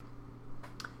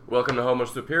Welcome to Homo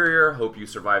Superior. Hope you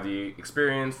survive the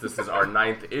experience. This is our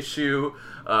 9th issue.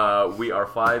 We are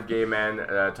 5 gay men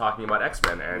talking about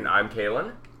X-Men, and I'm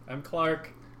Kalen. I'm Clark.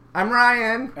 I'm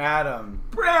Ryan. Adam.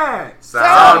 Brent.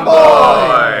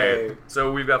 Soundboy!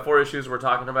 So we've got 4 issues we're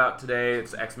talking about today.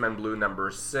 It's X-Men Blue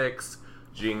number 6,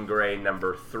 Jean Grey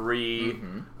number 3,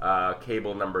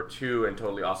 Cable number 2, and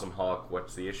Totally Awesome Hulk.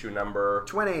 What's the issue number?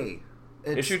 20.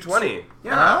 Issue 20.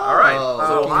 Yeah. All right.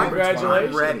 So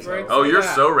Congratulations. I'm ready. Oh, you're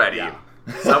so ready. Yeah.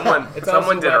 Someone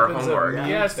did our homework.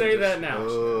 Yeah, say that now.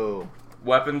 Oh.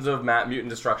 Weapons of Mutant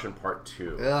Destruction Part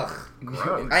 2. Ugh.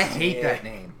 Gross. I hate that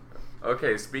name.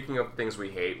 Okay, speaking of things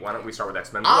we hate, why don't we start with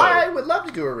X-Men Blue? I would love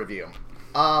to do a review.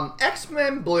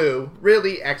 X-Men Blue,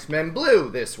 really X-Men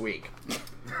Blue this week.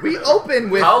 We open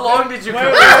with... How long did you... No,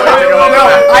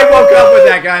 I woke up with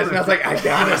that, guys, and I was like, I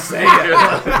gotta say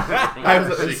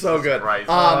it. It's so good.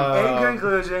 In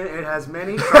conclusion, it has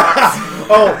many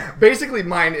tracks. Basically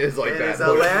mine is like It that. is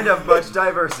a land of much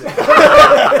diversity.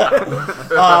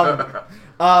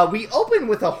 We open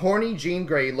with a horny Jean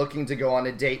Grey looking to go on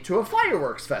a date to a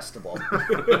fireworks festival.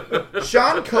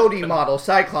 Sean Cody model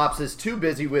Cyclops is too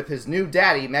busy with his new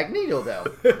daddy, Magneto, though.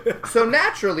 So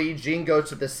naturally, Jean goes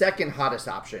to the second hottest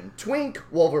option, Twink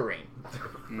Wolverine.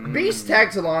 Beast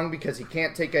tags along because he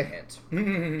can't take a hint.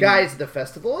 Guys, the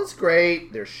festival is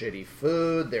great. There's shitty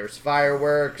food. There's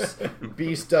fireworks.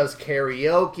 Beast does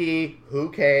karaoke. Who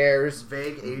cares?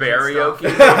 Vague Asian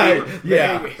Karaoke?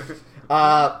 Yeah.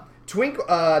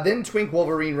 Then Twink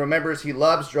Wolverine remembers he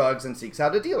loves drugs and seeks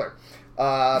out a dealer.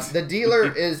 The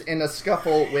dealer is in a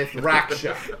scuffle with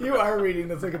Raksha. You are reading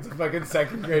this like it's a fucking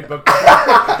second grade book.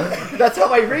 That's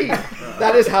how I read.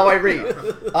 That is how I read.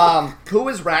 Who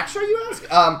is Raksha, you ask?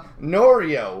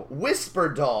 Norio, Whisper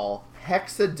Doll,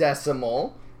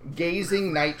 Hexadecimal,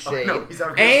 Gazing Nightshade,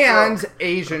 and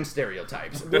Asian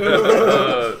stereotypes.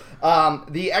 The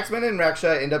X-Men and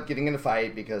Raksha end up getting in a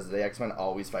fight because the X-Men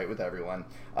always fight with everyone.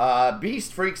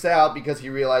 Beast freaks out because he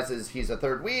realizes he's a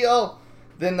third wheel.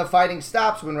 Then the fighting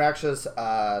stops when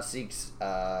Raksha sees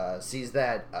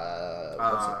that.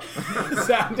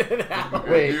 Sounded out.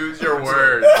 Wait. Use your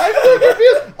words. I'm so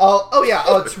confused. Oh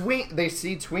yeah. Twink. They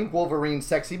see Twink Wolverine's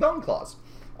sexy bone claws.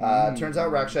 Turns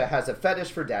out Raksha has a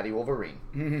fetish for Daddy Wolverine.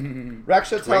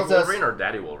 Raksha tells us... Wolverine or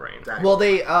Daddy Wolverine? Well,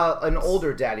 they an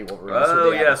older Daddy Wolverine. Oh, so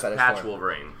they have a yes, fetish Patch for him.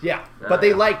 Wolverine. Yeah, but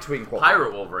they like Twink Wolverine.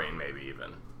 Pirate Wolverine, maybe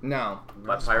even. No.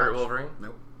 But Pirate Wolverine?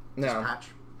 Nope. No.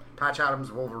 Patch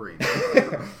Adams Wolverine.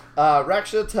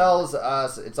 Raksha tells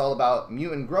us it's all about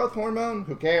mutant growth hormone.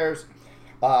 Who cares?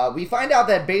 We find out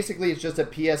that basically it's just a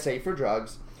PSA for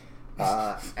drugs.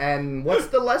 And what's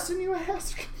the lesson, you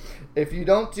ask? If you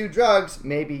don't do drugs,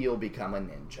 maybe you'll become a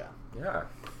ninja. Yeah.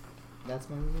 That's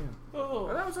my review.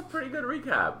 Oh, that was a pretty good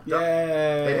recap.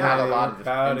 Yay. They had a lot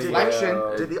of inflection.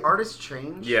 Did the artist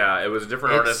change? Yeah, it was a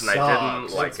different artist, and I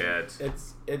didn't like it.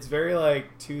 It's very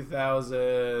like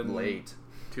 2000 Late.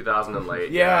 2000 and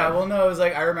late. Yeah, well, no, it was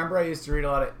like I remember I used to read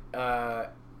a lot of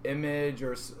Image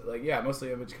or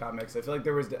mostly Image comics. I feel like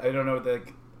there was a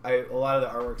lot of the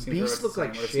artwork seems Beast looked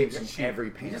like shit in every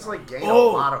He panel. just gained a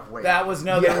lot of weight. There was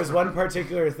one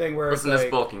particular thing where Listen, it's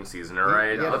this bulking season,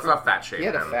 alright? Yeah, Let's not fat shame He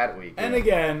had a him. fat week. And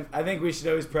again, I think we should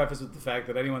always preface with the fact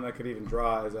that anyone that could even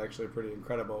draw is actually pretty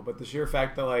incredible. But the sheer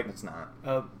fact that It's not.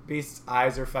 Beast's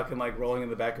eyes are fucking rolling in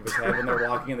the back of his head when they're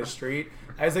walking in the street.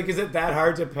 I was like, is it that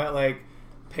hard to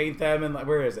paint them? And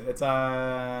where is it? It's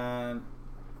on.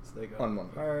 So they go On one.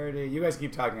 party. You guys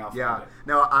keep talking off. Yeah.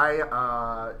 No,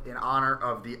 I, in honor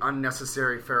of the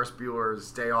unnecessary Ferris Bueller's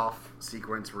Day Off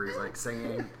sequence where he's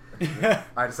singing,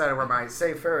 I decided to wear my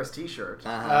Save Ferris t-shirt.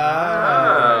 I'm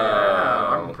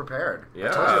prepared. Yeah.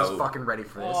 I told you I was fucking ready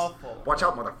for this. Awful. Watch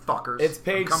out, motherfuckers. It's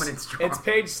page. I'm coming in strong. It's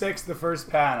page 6, the first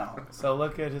panel. So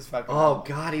look at his fucking. Oh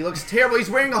god, he looks terrible. He's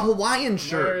wearing a Hawaiian Where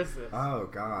shirt. is it? Oh,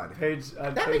 God. Page.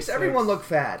 That page makes 6, everyone look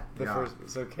fat. The Yeah. first.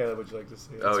 So Caleb, would you like to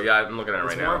see it? Oh, yeah, I'm looking at it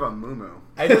It's right more now. of a moo-moo.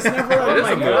 I just never. It Oh is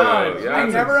my a movie, god! yeah. I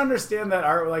never understand that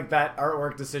that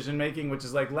artwork decision making, which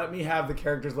is let me have the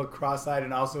characters look cross-eyed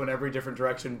and also in every different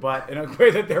direction, but in a way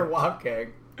that they're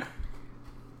walking.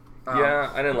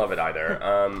 Yeah, I didn't love it either.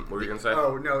 What were you going to say?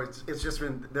 Oh, no, it's just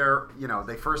when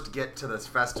they first get to this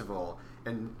festival,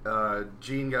 and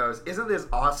Jean goes, "Isn't this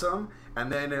awesome?" And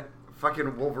then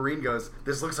fucking Wolverine goes,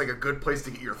 "This looks like a good place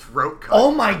to get your throat cut."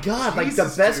 Oh my god,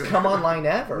 Jesus, the best dude. come online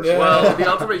ever. Yeah. Well,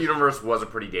 the Ultimate Universe was a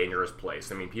pretty dangerous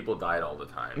place. I mean, people died all the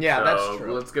time. Yeah, so that's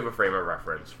true. Let's give a frame of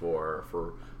reference for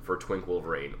Twink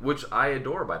Wolverine, which I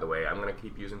adore, by the way. I'm going to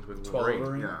keep using Twink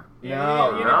Wolverine. Yeah. No. You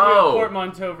No. didn't do a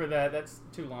portmanteau for that. That's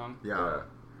too long. Yeah. Yeah.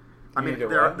 I mean, You need to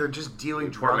they're what? they're just dealing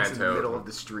drugs in the Portmanteau. middle of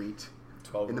the street.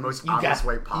 12 in the most You obvious got,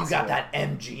 way you possible. got that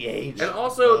MGH. And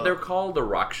also, they're called the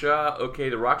Raksha. Okay,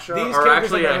 the Raksha These are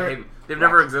characters actually have never- they've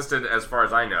never existed as far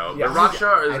as I know. Yeah. The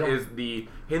Raksha I don't- is the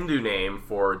Hindu name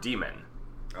for demon,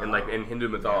 in Hindu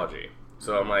mythology.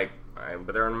 So I'm like,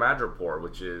 but they're in Madripoor,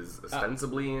 which is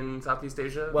ostensibly in Southeast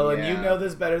Asia. Well, and you Yeah. know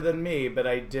this better than me, but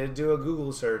I did do a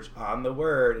Google search on the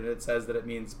word, and it says that it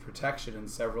means protection in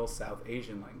several South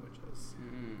Asian languages.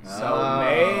 So Oh.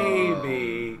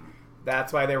 maybe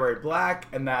that's why they wear black,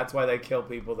 and that's why they kill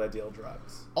people that deal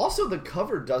drugs. Also, the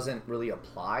cover doesn't really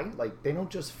apply. Like, they don't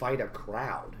just fight a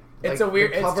crowd. It's Like, a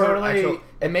weird- the it's cover totally-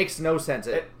 it makes no sense.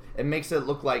 It makes it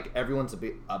look like everyone's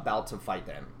about to fight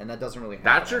them, and that doesn't really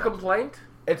happen. That's your that often. complaint?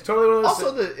 It's totally one of those.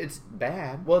 Also, it's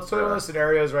bad. Well, it's sort of one of those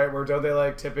scenarios, right, where don't they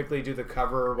like typically do the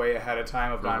cover way ahead of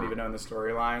time of not even knowing the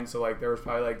storyline? So like there was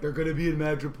probably like they're gonna be in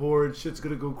Madripoor and shit's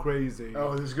gonna go crazy.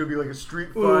 Oh, this is gonna be like a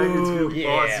street fight. Ooh, It's gonna be yeah.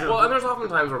 awesome. Well, and there's often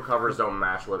times where covers don't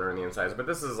match what are in the insides, but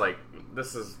this is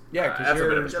Yeah, because that's a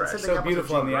bit you're of a stretch. That's so Couples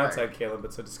beautiful of on the Jean Grey. outside, Caleb,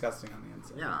 but so disgusting on the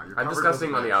inside. yeah, your I'm cover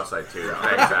disgusting doesn't on the match. outside too.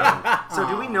 Thanks, Adam. So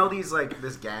do we know these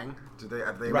this gang? Do they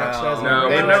have they Raksha has No,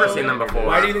 They've we've never never seen them before.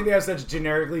 Why do you think they have such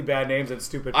generically bad names and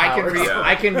stupid powers?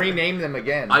 I can rename them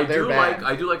again. I They're do bad.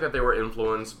 like that they were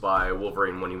influenced by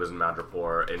Wolverine when he was in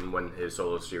Madripoor and when his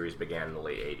solo series began in the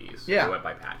late 80s. Yeah. He went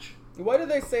by Patch. What did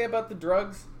they say about the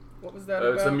drugs? What was that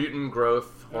It's about? a mutant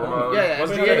growth hormone. Yeah, yeah, But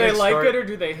it's do Yeah, they it's like story- it or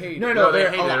do they hate No, it? no, No, they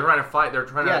they're hate it. a lot- They're trying to fight. They're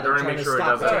trying Yeah, to they're make trying sure to it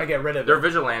stop doesn't. it. Trying to get rid of They're it.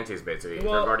 vigilantes, basically.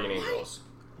 Well, they're guardian angels.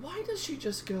 Why does she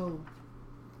just go?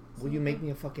 Will you make me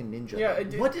a fucking ninja?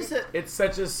 Yeah, What is it? It's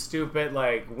such a stupid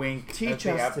like wink Teach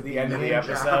at us to the be end of the ninja.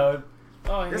 episode.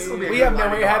 Oh, I This hate will be it. a We good have no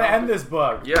line idea how to to end this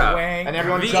book. Yeah. Wink. And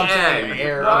everyone The jumps into end. the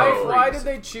air. Why freeze.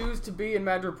 did they choose to be in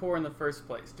Madripoor in the first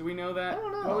place? Do we know that? I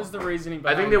don't know. What was the reasoning I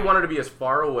behind think they that? wanted to be as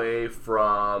far away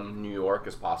from New York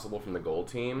as possible from the Gold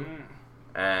Team,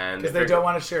 and Because they don't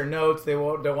want to share notes, they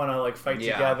don't want to like fight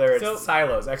Yeah. together. It's So-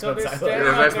 silos, So X-Men they're silos. staying,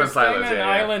 There's on, X-Men they're staying silos, on an yeah.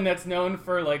 island that's known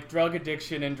for like drug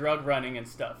addiction and drug running and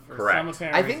stuff. For Correct. Some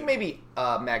apparent I think reason. maybe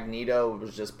Magneto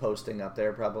was just posting up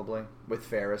there, probably with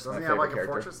Ferris, Doesn't my he have favorite like a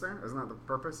character. fortress there? Isn't that the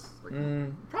purpose? Like,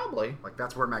 Probably. like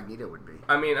that's where Magneto would be.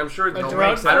 I mean, I'm sure. A I drug don't know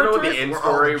what fortress? the Where all the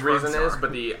in-story drugs reason is, are.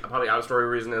 but the probably out-of-story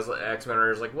reason is X-Men are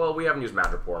just like, well, we haven't used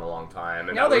Madripoor in a long time.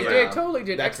 And No, that they was, did. Totally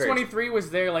did. That's X-23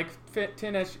 was there like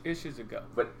 10 issues ago.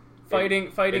 But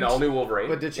Fighting. in all new Wolverine.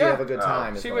 But did she Yeah. have a good Oh.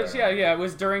 time? is She what was. I Yeah, heard. yeah. It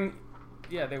was during.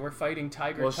 Yeah, they were fighting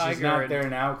Tiger. Well, Tiger. she's not and there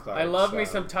now, Clark. I love me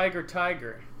so- some Tiger.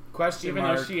 Tiger. Question Even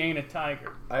mark. though she ain't a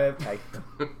tiger. I have,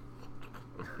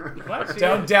 What? She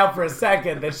don't is. doubt for a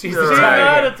second that she's She's a tiger.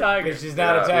 not a tiger. 'Cause she's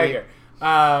not a Yeah.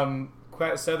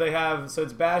 tiger. So they have. So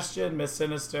it's Bastion, Miss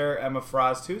Sinister, Emma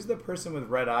Frost. Who's the person with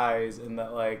red eyes in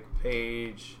that like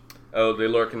page? Oh, they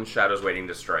lurk in shadows waiting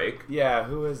to strike. Yeah,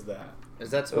 who is that? Is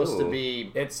that supposed to Ooh.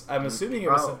 be? It's. I'm assuming it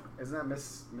was. Oh, isn't that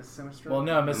Miss Sinister? Well,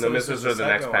 no, Miss No, Miss Sinister's Sinister's the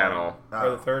next second panel. one, or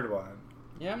the third one.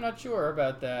 Yeah, I'm not sure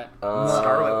about that.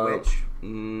 Scarlet Witch.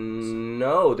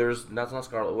 No, that's not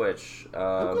Scarlet Witch.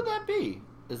 Who could that be?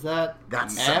 Is that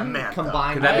That's M Samantha.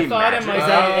 combined? Could that with, be thought Magic? it might Is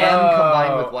that be. M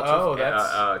combined with what's oh, her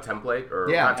that's Template or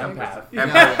Yeah, not Empath.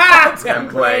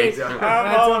 template. Yeah. I'm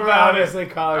that's all what we're about it. obviously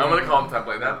calling. I'm gonna it. call him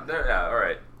template. Yeah, all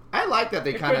right. I like that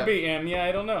they It kind could of. be him. Yeah,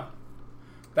 I don't know.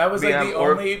 That was like the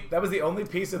or- only. That was the only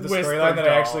piece of the Whisper storyline that I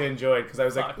doll. actually enjoyed because I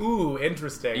was like, Fuck. "Ooh,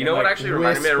 interesting." You know And, what like, actually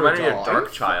reminded me? It reminded me of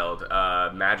Whisper doll.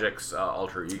 Darkchild, Magic's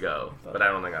alter ego, but I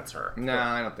don't think that's her. No,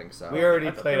 I don't think so. We already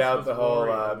I thought played this out was the whole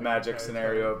Warrior. magic Okay,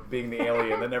 scenario of being the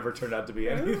alien that never turned out to be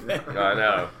anything. I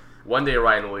know. One day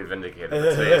Ryan will be vindicated, but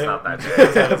today is not that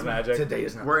That day. was magic. Today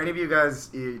is not. Were any of you guys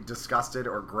disgusted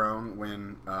or grown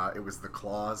when it was the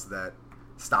claws that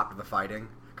stopped the fighting?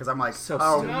 Because I'm like, So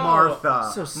oh, stupid.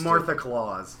 Martha, So stupid. Martha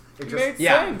Claus. It It just made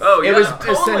Yeah. sense. Oh, yeah, It was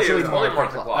totally, essentially it was totally Martha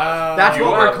Martha Claus. Claus. That's You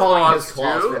what want we're calling Claus his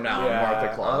claws too? from now on. Yeah.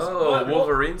 Martha Claus. Oh, What-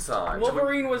 Wolverine son.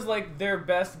 Wolverine was like their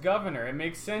best governor. It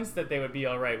makes sense that they would be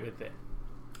all right with it.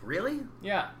 really.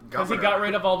 Yeah, because he Governor. got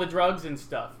rid of all the drugs and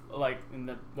stuff. Like in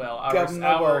the Governor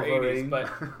our Wolverine. 80s, but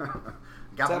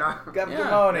Governor. Good Yeah.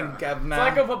 morning, Governor.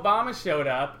 it's like if Obama showed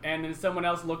up and then someone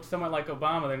else looked somewhat like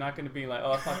Obama, they're not going to be like,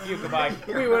 "Oh, fuck you, goodbye."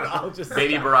 we would all just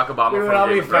Baby Barack Obama we from would all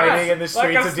be Game of Thrones. fighting in the Like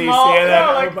streets a of DC, small, and then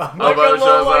yeah, like, Obama. like a Obama little,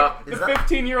 shows like up. the Is that-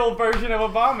 15-year-old version of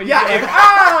Obama. Yeah, You'd be if, like,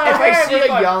 "Ah, if I hey, see a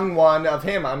everybody." young one of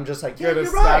him, I'm just like, yeah, Gonna you're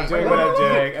stop right. doing what I'm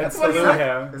doing and That's what salute he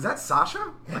him. Is that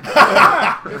Sasha?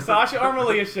 If Sasha or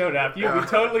Malia showed up, you'd be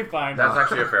totally fine. That's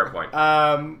actually a fair point.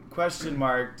 Question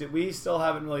mark. We still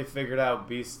haven't really figured out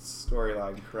Beast's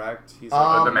storyline, correct? He's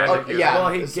The magic user. yeah. Well,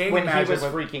 he gained when magic he was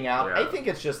with- freaking out, Yeah. I think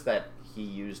it's just that he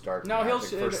used dark No, he'll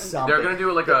magic for sh- something. They're gonna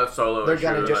do like a solo They're issue.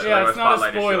 gonna just- like yeah, it's not a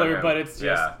spotlight issue on spoiler, him. but it's just.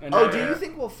 Yeah. an Oh, idea. do you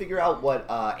think we'll figure out what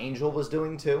Angel was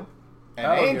doing too?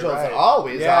 And Oh, you're Angel's right.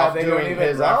 always Yeah, off they don't doing even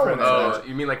his own. reference Oh, adventure.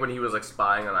 you mean like when he was like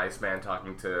spying on Iceman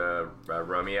talking to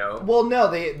Romeo? Well, no,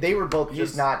 they were both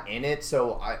just He's- not in it.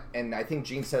 So I think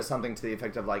Jean says something to the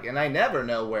effect of like, and I never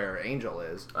know where Angel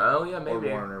is Oh yeah, or maybe.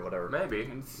 Warren or whatever. Maybe.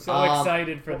 I'm so Um,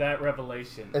 excited for that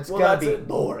revelation. It's Well, gonna that's be it.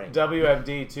 boring.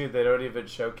 WMD too. They don't even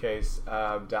showcase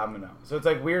Domino, so it's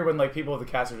like weird when like people with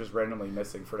the cast are just randomly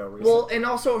missing for no reason. Well, and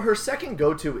also her second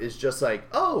go-to is just like,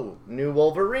 oh, new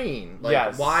Wolverine. Like,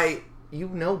 Yes. why? You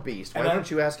know Beast. Why And then-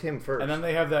 don't you ask him first? and then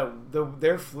they have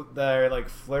they're like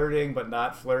flirting but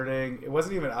not flirting. It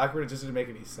wasn't even awkward. It just didn't make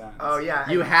any sense. Oh yeah,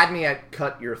 you and- had me at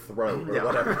cut your throat or Yeah.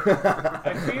 whatever.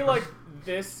 I feel like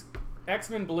this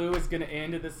X-Men Blue is going to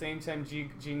end at the same time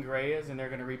Jean Grey is, and they're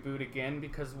going to reboot again,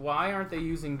 because why aren't they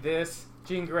using this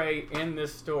Jean Grey in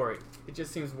this story? It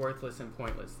just seems worthless and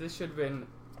pointless. This should have been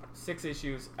 6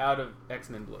 issues out of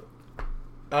X-Men Blue.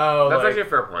 Oh, That's like, actually a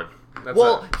fair point. That's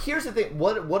Well, it. here's the thing.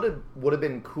 What would have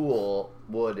been cool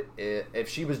if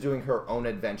she was doing her own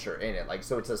adventure in it. Like,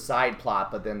 so it's a side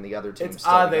plot, but then the other team's it's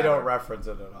still odd they together. don't reference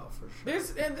it at all for sure.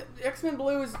 This X-Men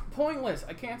Blue is pointless.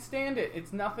 I can't stand it.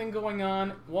 It's nothing going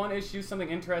on. One issue, something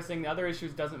interesting. The other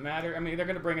issues doesn't matter. I mean, they're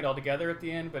going to bring it all together at the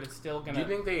end, but it's still going Do you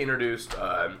to... think they introduced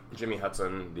Jimmy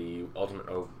Hudson, the ultimate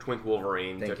Twink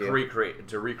Wolverine, Thank to you.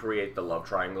 recreate the love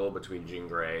triangle between Jean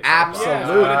Grey? Absolutely. Yeah,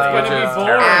 but it's Which gonna is be boring.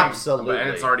 terrible. Absolutely.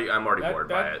 And I'm already bored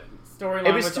by it. Storyline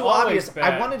It was too always obvious.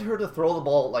 bad. I wanted her to throw the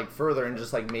ball like further and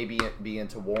just like maybe be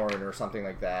into Warren or something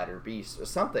like that, or Beast or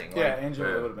something. Yeah, Like, Angel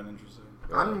Yeah. would have been interesting.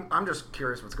 I'm just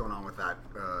curious what's going on with that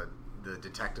the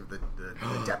detective, the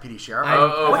deputy sheriff.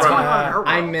 Oh, what's from- going on in her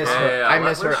I world? miss Yeah, her. yeah, I yeah.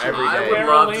 miss her What- every I day. would Sarah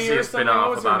love to Lee see or a something? spin-off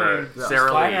What was her about her. name? Yeah. Sarah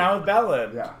Flying Lee. out with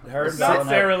Bellin. Yeah. Her It's and not Bellin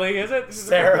Sarah Lee, is it?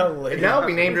 Sarah Lee. No,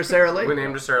 we named her Sarah Lee. We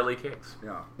named her Sarah Lee Cakes.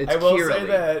 Yeah. It's I will Kira say Lee.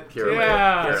 that Kira Lee.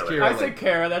 Yeah, Kira Lee. I say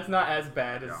Kara. That's not as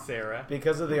bad as Yeah. Sarah.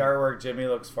 because of the artwork, Jimmy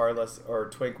looks far less, or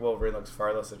Twink Wolverine looks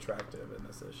far less attractive in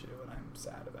this issue, and I'm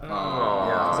sad about it. Aw.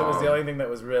 Yeah. Because it was the only thing that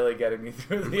was really getting me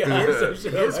through the His- issue.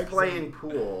 His playing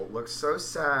pool looks so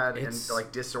sad It's- and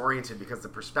like disoriented because the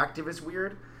perspective is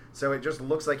weird. So it just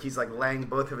looks like he's like laying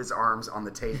both of his arms on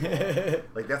the table.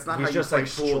 Like that's not how He's you just play like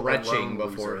pool stretching alone,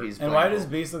 before loser. he's. And playing why does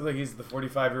pool. Beast look like he's the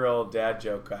 45-year-old dad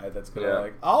joke guy that's gonna Yeah.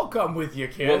 like, I'll come with you,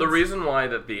 kids? Well, the reason why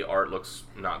that the art looks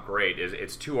not great is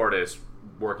it's 2 artists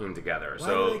working together. Why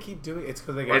So do they keep doing it? It's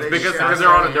because they it's get because share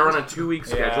they're on a 2-week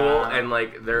schedule, Yeah. and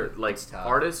like they're like It's tough.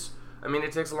 artists. I mean,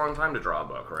 it takes a long time to draw a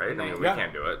book, right? I mean, we Yeah.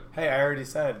 can't do it. Hey, I already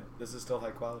said this is still high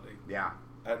quality. Yeah.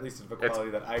 At least it's the It's- quality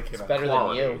that I came It's up better with.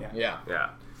 Quality. than you? Yeah. Yeah.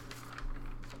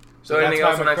 So that's anything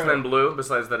why else I'm on a X-Men critic. Blue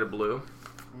besides that it blue,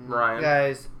 Ryan?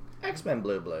 Guys, X-Men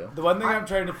Blue. The one thing I'm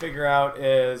trying to figure out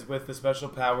is with the special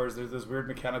powers, there's those weird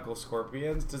mechanical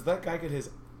scorpions. Does that guy get his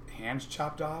hands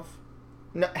chopped off?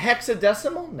 No,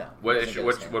 hexadecimal? No. What Doesn't issue? get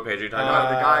What, his hand. what page are you talking about?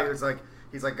 The guy who's like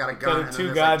he's like got a gun. Got and then two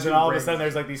there's, guns, like, and all of a rings. sudden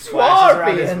there's like these flashes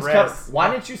around his Scorpions. wrist. Why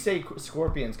didn't you say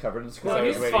scorpions covered in No,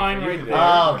 scorpions? he's waiting fine for you right to there. do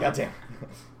Oh, goddamn.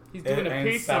 He's doing And a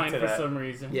peace stuck sign to for that. some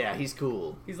reason. Yeah, he's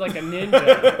cool. He's like a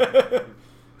ninja.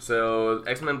 So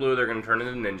X-Men Blue, they're going to turn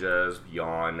into ninjas.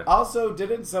 Yawn. Also,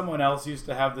 didn't someone else used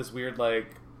to have this weird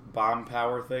like bomb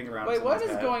power thing around? Wait, what someone's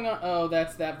is head? going on? Oh,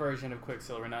 that's that version of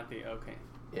Quicksilver, not the... Okay.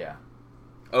 Yeah.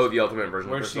 Oh, the ultimate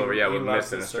version Where of she Quicksilver. Yeah, he with Miss loves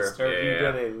his Sinister. sister. Yeah, He yeah, yeah.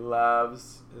 really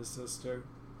loves his sister.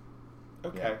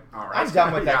 Okay. Yeah. All I'm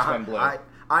done with X-Men Blue.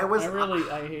 I was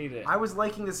I hate it. I was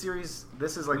liking the series.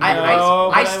 This is like I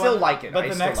but still want- like it. But I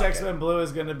the still next like X-Men Blue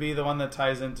is going to be the one that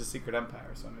ties into Secret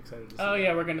Empire, so I'm excited to see. Oh that.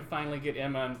 yeah, we're gonna finally get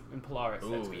Emma and Polaris.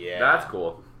 That's Ooh, good. yeah. That's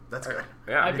cool. that's good.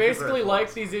 Yeah. I basically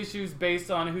like these issues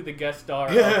based on who the guest star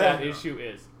of that issue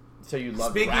is. So you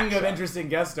love Speaking of Raksha. interesting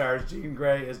guest stars, Jean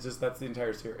Grey is just that's the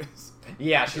entire series.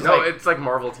 Yeah, she's No, like... it's like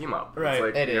Marvel team up. Right. It's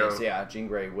like, It you is, know, yeah. Jean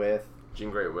Grey with... Jean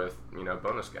Grey with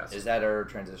bonus guests. Is that her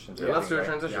transition to Yeah, let's do Jean a Grey?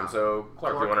 transition. Yeah. So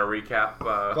Clark, you Clark. want to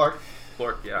recap? Clark?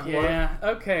 Clark, yeah. Yeah.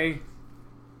 Okay.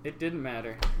 It didn't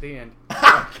matter. The end.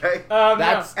 Okay.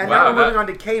 That's- And Wow, now we're that- moving on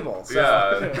to cable. So.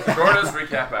 Yeah, shortest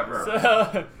recap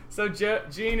ever. So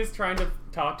Jean is trying to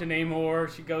talk to Namor.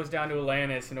 She goes down to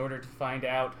Atlantis in order to find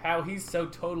out how he's so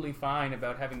totally fine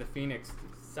about having the Phoenix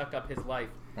suck up his life.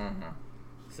 Mm-hmm.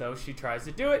 So she tries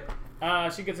to do it.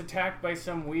 She gets attacked by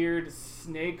some weird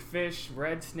snakefish,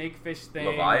 red snakefish thing.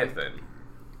 Leviathan.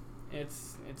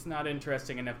 It's not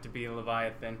interesting enough to be a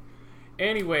Leviathan.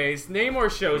 Anyways,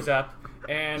 Namor shows up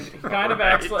and he kind of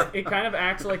acts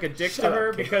like a dick Shut to her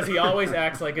up, Kate. because he always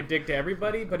acts like a dick to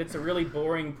everybody, but it's a really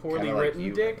boring, poorly Kinda like written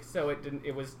you. dick, so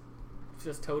it was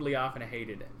just totally off and I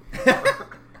hated it.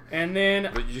 And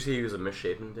then Did you say he was a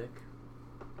misshapen dick?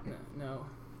 no.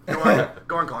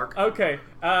 Go on, Clark. Okay,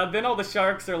 then all the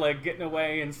sharks are like getting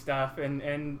away and stuff,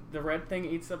 and the red thing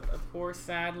eats up a poor,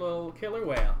 sad little killer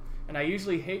whale. And I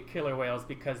usually hate killer whales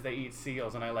because they eat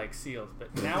seals, and I like seals.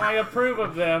 But now I approve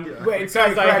of them. Wait,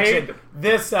 sorry, correction.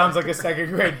 This sounds like a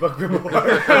second grade book report.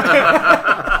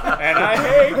 And I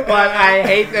hate them. But I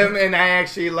hate them, and I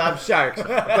actually love sharks,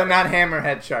 but not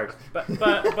hammerhead sharks. But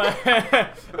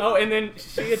oh, and then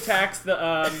she attacks the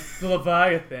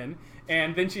Leviathan,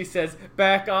 and then she says,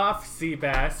 "Back off, sea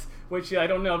bass," which I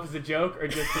don't know if it's a joke or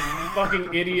just a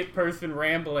fucking idiot person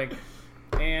rambling.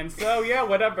 And so, yeah,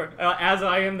 whatever. As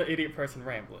I am the idiot person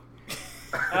rambling.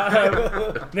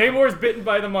 Namor's bitten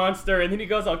by the monster, and then he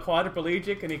goes all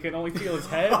quadriplegic, and he can only feel his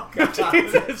head.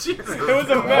 Jesus, it was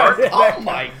a mess. Oh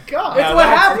my god! It's what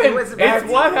happened.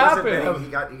 It's what happened.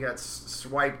 He got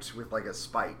swiped with like a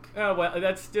spike. Oh, well,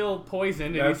 that's still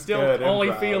poisoned, and That's he still good only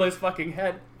improv. feel his fucking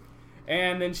head.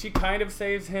 And then she kind of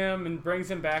saves him and brings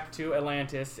him back to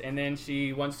Atlantis, and then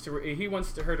he wants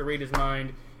her to read his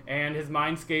mind. And his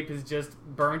mindscape is just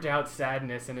burnt out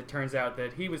sadness, and it turns out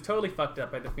that he was totally fucked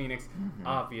up by the Phoenix,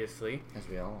 obviously. As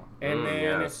we all are. And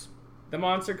then yes. the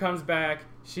monster comes back,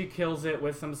 she kills it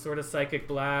with some sort of psychic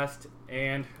blast,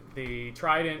 and the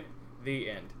trident, the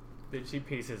end. Then she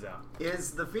pieces out.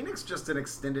 Is the Phoenix just an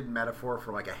extended metaphor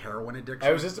for like a heroin addiction?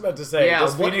 I was just about to say, Yeah,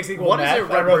 does what- Phoenix equal what is meth?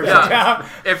 it I wrote that Yeah. down.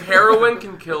 If heroin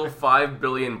can kill 5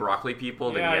 billion broccoli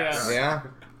people, then Yeah, yes. Yeah,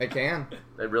 I can.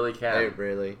 It really I can.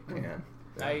 really can.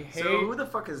 I hate... So who the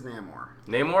fuck is Namor?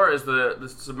 Namor is the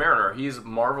Submariner. He's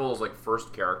Marvel's like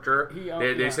first character.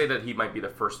 They say that he might be the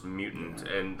first mutant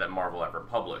and that Marvel ever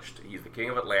published. He's the king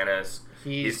of Atlantis.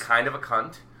 He's kind of a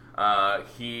cunt.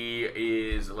 He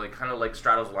is like kind of like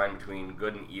straddles the line between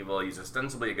good and evil. He's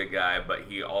ostensibly a good guy, but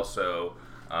he also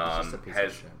just a piece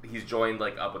of shit. he's joined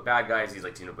like up with bad guys. He's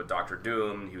like teamed up with Doctor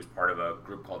Doom. He was part of a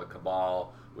group called the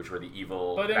Cabal, which were the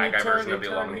evil But bad in guy version turn, of the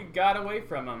he Illuminati. got away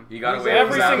from him. He got away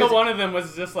Every from him. single one of them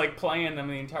was just like playing them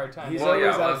the entire time. He's Well, always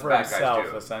yeah, well, out that's for bad guys, himself,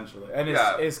 too. essentially, and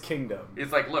Yeah. his kingdom.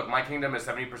 It's like, look, my kingdom is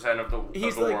 70% of the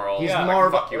He's of the like- world. He's Yeah,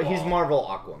 Marvel. Fuck you He's all. Marvel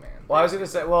Aquaman. Well, I was going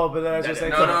to say, but then I was just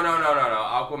saying, No.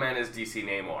 Aquaman is DC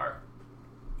Namor.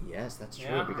 Yes, that's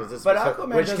true Yeah. because this But was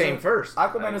Aquaman which doesn't- came first.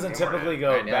 Aquaman doesn't Namor typically did.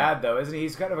 go I know. bad though, isn't he?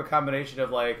 He's kind of a combination of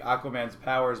like Aquaman's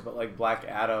powers, but like Black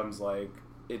Adam's like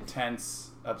intense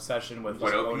obsession with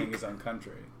like Widow owning Peak? his own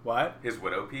country. What? His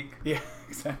Widow Peak. Yeah,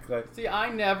 exactly. See, I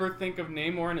never think of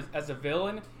Namor as a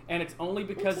villain, and it's only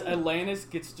because Atlantis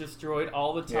gets destroyed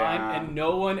all the time, Yeah. and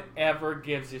no one ever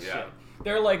gives a shit.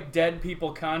 They're like dead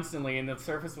people constantly, and the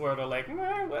surface world are like,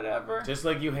 whatever. Just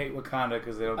like you hate Wakanda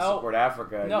because they don't Oh, support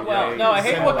Africa. No, you I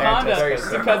hate Atlantis Wakanda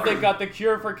because- because they got the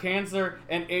cure for cancer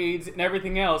and AIDS and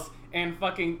everything else, and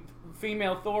fucking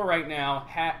female Thor right now,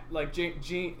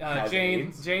 Jane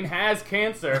has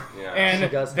cancer, Yeah. She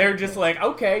and does they're have just cancer. like,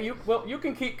 okay, you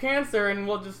can keep cancer, and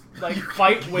we'll just like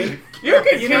fight with you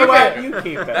can You keep know what? it. You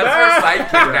keep it. That's her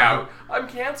sidekick now. I'm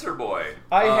Cancer Boy.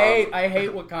 I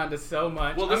hate Wakanda so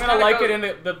much. Well, I'm this gonna kinda like goes- it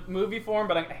in the movie form,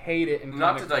 but I hate it in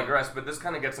Not comic to form. digress, but this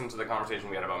kind of gets into the conversation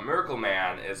we had about Miracle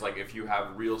Man. Is like if you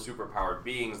have real superpowered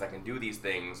beings that can do these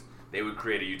things, they would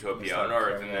create a utopia It's on like,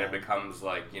 Earth, and then yeah. it becomes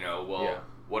like, well, Yeah.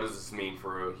 what does this mean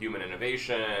for human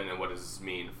innovation, and what does this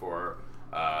mean for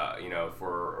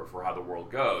for how the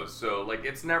world goes? So like,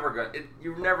 it's never gonna,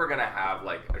 you're never gonna have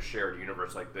like a shared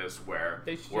universe like this where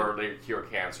They should- where they cure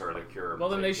cancer or they cure. Well,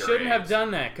 then they cure shouldn't have AIDS.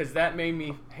 done that, because that made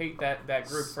me hate that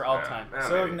group for all Yeah. time. Yeah,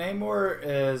 So if maybe. Namor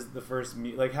is the first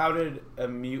like how did a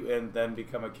mutant then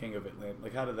become a king of Atlantis?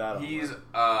 Like how did that all He's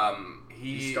work?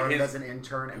 He started as an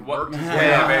intern and what- worked his Yeah,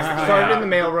 way up. basically. Started Yeah. in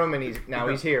the mailroom and now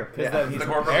he's here. Because then The his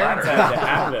corporate parents ladder. had to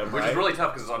have him, Which right? is really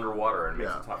tough because it's underwater and makes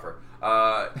Yeah. it tougher.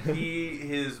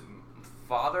 His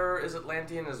father is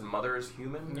Atlantean, his mother is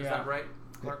human. Is Yeah. that right,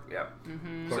 Clark? Yeah.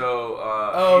 Mm-hmm. So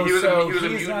Oh, so he was a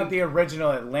he's mutant. not the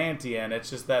original Atlantean. It's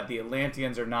just that the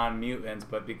Atlanteans are non-mutants,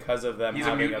 but because of them He's a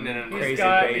having mutant in an- He's crazy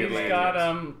got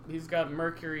baby, he's got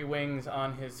Mercury wings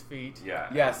on his feet. Yeah.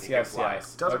 Yes, he can yes, fly.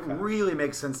 yes. Doesn't Okay. really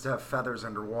make sense to have feaders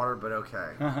underwater, but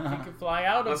okay. He can fly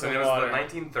out of Listen, the it was water. the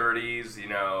 1930s.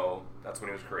 That's when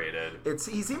he was created.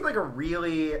 He seemed like a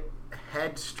really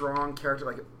headstrong character,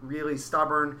 like really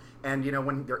stubborn. And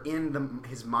when they're in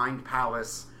his mind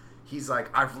palace, he's like,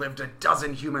 I've lived a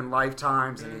dozen human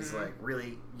lifetimes, and he's like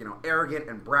really, arrogant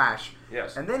and brash.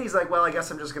 Yes. And then he's like, well, I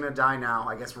guess I'm just going to die now.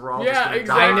 I guess we're all Yeah, just going to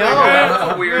exactly. I die. know.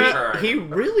 That's a weird turn. He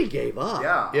really gave up.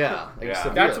 Yeah. Yeah. Yeah.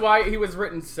 severely. That's why he was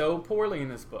written so poorly in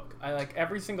this book. I like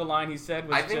every single line he said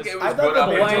was I think just. it was I good thought up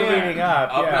the until bland then. leading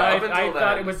up, Up, yeah. I up until thought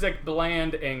then. it was like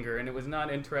bland anger, and it was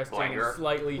not interesting. Blanger. And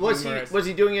slightly Was humorous.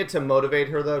 he doing it to motivate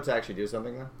her though to actually do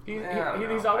something though? Yeah, I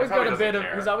don't He's know. always I thought got he a bit doesn't of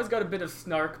care. he's always got a bit of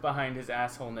snark behind his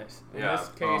assholeness. In Yeah. this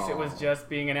case, it was just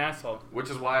being an asshole. Which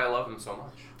is why I love him so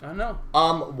much. I don't know.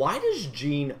 Why does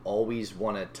Jean always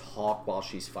want to talk while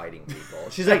she's fighting people?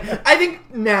 She's like, I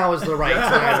think now is the right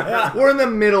time. We're in the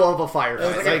middle of a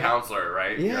firefight. She's like a counselor,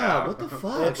 right? yeah, what the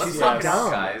fuck? Let's She's talk so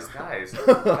dumb. Guys,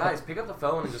 guys, pick up the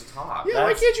phone and just talk. Yeah,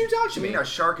 why can't you talk to I me? mean, a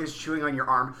shark is chewing on your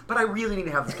arm, but I really need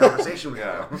to have this conversation with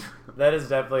Yeah. you. That is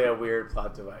definitely a weird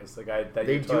plot device. Like They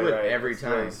you're do totally it right. every It's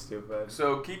really time. stupid.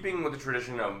 So, keeping with the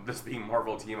tradition of this being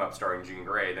Marvel Team Up starring Jean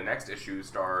Grey, the next issue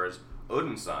stars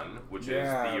Odin's son, which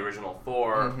Yeah. is the original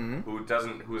Thor,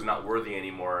 who is not worthy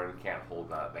anymore and can't hold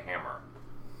the hammer.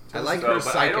 I like So, her but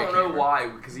psychic. I don't know hammer. why,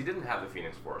 because he didn't have the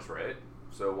Phoenix Force, right?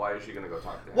 So why is she going to go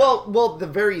talk to him? Well, the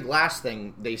very last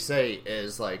thing they say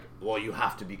is like, "Well, you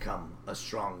have to become a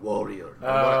strong warrior."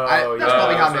 Oh, That's yeah.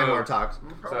 probably how So- Namor talks.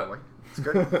 Probably. It's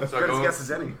good. As So good as go- guess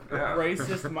as any. yeah.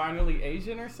 Racist, minorly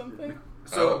Asian, or something.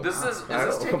 So Oh. this is I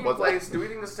this don't- taking what's that? place? Do we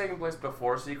think this is taking place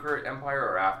before Secret Empire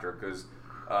or after? Because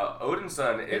Odin's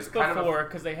son is It's kind before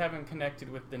because they haven't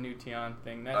connected with the new Tian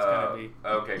thing. That's of gonna be,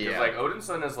 okay. Because Yeah. like Odin's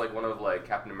son is like one of like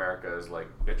Captain America's like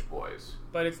bitch boys.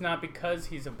 but it's not because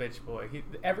he's a bitch boy.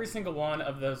 Every single one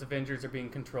of those Avengers are being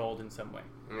controlled in some way.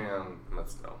 Yeah,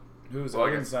 that's still. Who's Well, I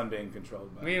Odin's guess- son being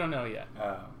controlled by? We don't know yet.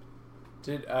 Oh.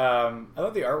 I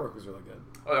thought the artwork was really good.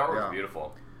 Oh, that artwork's Yeah.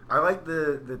 beautiful. I like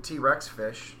the T-Rex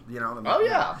fish. The Oh,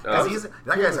 yeah. 'Cause That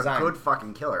that cool guy's design. a good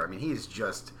fucking killer. I mean, he's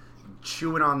just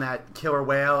chewing on that killer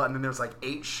whale, and then there's like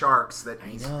 8 sharks that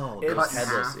he's No, It's it's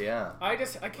headless. half. Yeah. I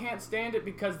can't stand it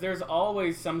because there's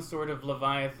always some sort of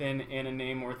Leviathan in a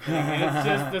Namor thing. And it's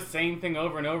just the same thing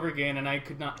over and over again, and I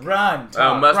could not. Run. Oh,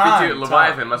 Talk, must run, be talk.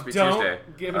 Leviathan. Must be Don't Tuesday.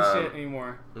 give a shit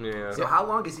anymore. Yeah, So how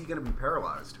long is he going to be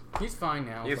paralyzed? He's fine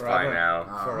now. he's Forever. fine now.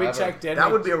 We Forever. checked in.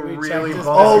 That would be a we really checked his-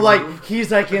 ballsy Oh, move. like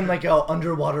he's like in like a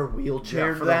underwater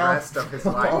wheelchair for the now. rest of his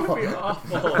life. That would be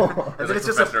awful. And There's then it's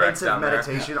just a Professor X pensive down there.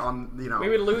 meditation on, We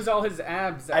would lose all his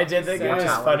abs. I did think it was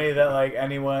Talent. funny that like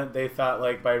anyone they thought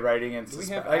like by writing and we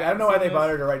have like I don't know abs why in they this?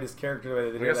 bothered to write his character the way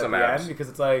they We did got at some the abs. end because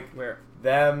it's like Where?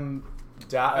 them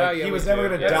die. Oh, yeah, he we was never do.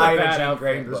 going to It's a die in a bad Jean outfit.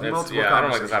 Grey book. There's It's- multiple yeah, I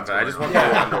don't like this conversations happening. I just want going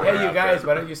to on. go Hey, underwear you guys, outfit.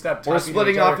 why don't you stop talking We're to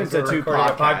splitting each other off 'cause into we're two recording a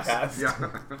podcasts.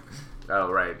 podcast. Oh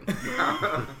right.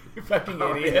 You fucking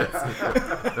idiots.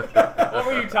 What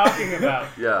were you talking about?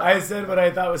 Yeah. I said what I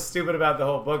thought was stupid about the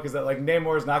whole book is that like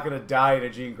Namor is not going to die in a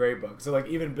Jean Grey book, so like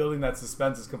even building that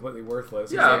suspense is completely worthless.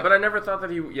 It's Yeah, like- but I never thought that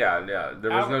he. Yeah.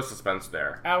 There was Our- no suspense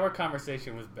there. Our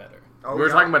conversation was better. Oh, We were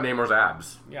yeah. talking about Namor's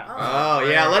abs. Yeah. Oh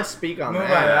yeah, let's speak on move on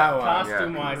that. to that one.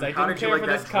 Costume wise, I How didn't did you care like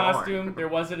for this that drawing? costume. There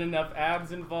wasn't enough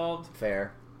abs involved.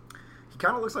 Fair. He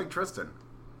kind of looks like Tristan.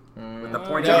 With the Mm.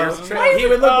 pointy No, ears. he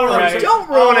would look more like Alright. Don't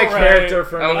ruin a Alright. character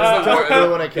for me. Oh, this is Don't the-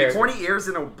 ruin a character. Pointy ears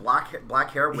and a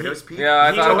black hair, widow's peak. Yeah,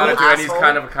 I He thought about it was too, and he's asshole.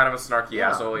 kind of a snarky Yeah.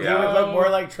 asshole. He Yeah. would look more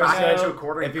like Back into a Tristan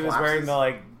quarter if he was collapses. wearing the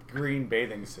like green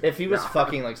bathing suit. If he was Yeah.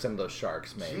 fucking like some of those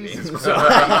sharks, maybe. Jesus So-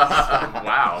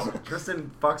 Wow. Tristan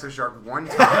fucks a shark one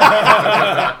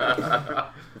time.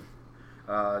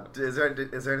 Is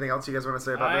there anything else you guys want to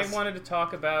say about I this? wanted to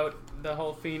talk about the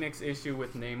whole Phoenix issue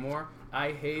with Namor.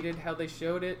 I hated how they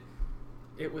showed it.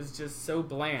 It was just so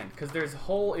bland because there's a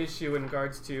whole issue in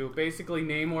regards to basically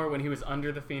Namor when he was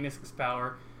under the Phoenix's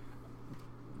power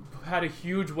had a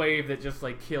huge wave that just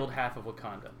like killed half of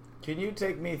Wakanda. Can you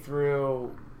take me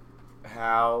through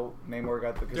how Namor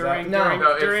got the? 'cause During No.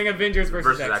 No, it's during Avengers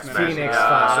versus X-Men. Phoenix So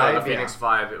 5, the Phoenix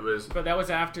 5. It was. But that was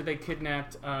after they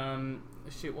kidnapped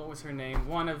what was her name?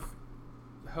 One of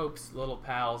Hope's little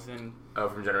pals and Oh,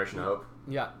 from Generation Hope.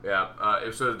 yeah. Yeah.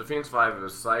 So the Phoenix 5. It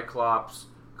was Cyclops,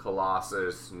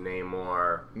 Colossus,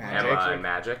 Namor, Magic. Emma, and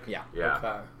Magic. Yeah. Yeah.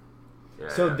 Okay. Yeah,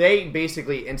 So yeah. they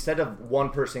basically, instead of one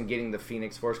person getting the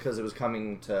Phoenix Force because it was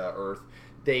coming to Earth,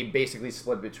 they basically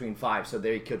split between 5 so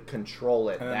they could control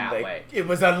it And then that way. it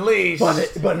was unleashed.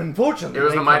 But unfortunately, It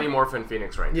was they the Mighty couldn't- Morphin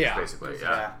Phoenix Rangers, Yeah. basically. yeah.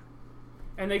 Yeah.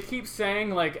 And they keep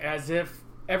saying like as if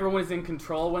everyone is in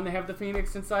control when they have the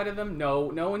Phoenix inside of them. No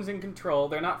one's in control.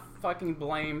 They're not fucking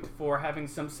blamed for having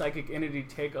some psychic entity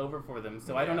take over for them.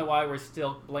 So I don't know why we're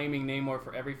still blaming Namor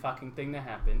for every fucking thing that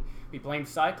happened. We blamed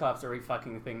Cyclops for every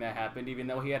fucking thing that happened, even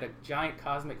though he had a giant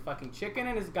cosmic fucking chicken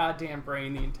in his goddamn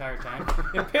brain the entire time.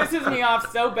 It pisses me off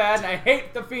so bad, and I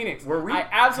hate the Phoenix. I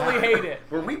absolutely hate it.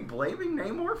 Were we blaming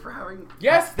Namor for having...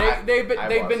 Yes, they've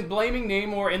been blaming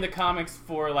Namor in the comics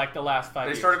for like the last 5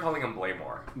 years. They started calling him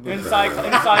Blaymore. In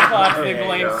Cyclops, they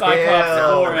blamed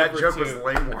Cyclops for that joke too. was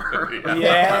Namor.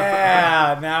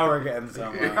 Yeah, now we're getting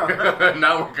somewhere.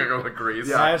 Now we're gonna go with Grease.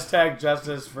 Yeah. Hashtag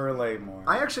justice for Laymore.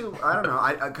 I don't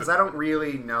know, because I don't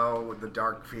really know the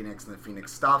Dark Phoenix and the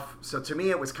Phoenix stuff. So to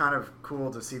me, it was kind of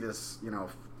cool to see this,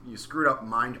 you screwed up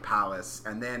Mind Palace,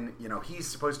 and then, he's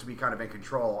supposed to be kind of in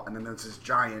control, and then there's this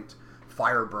giant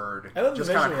Firebird I love just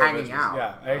the kind of visual hanging images. out.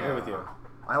 Yeah, I agree with you.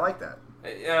 I like that.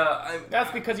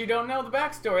 That's because you don't know the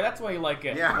backstory. That's why you like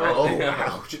it. Yeah.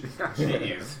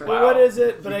 Jeez. Well, what is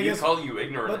it? But I guess. call you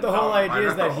ignorant. But the whole idea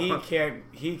is that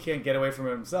he can't get away from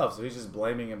it himself, so he's just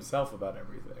blaming himself about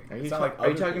everything. Are you, It's not like are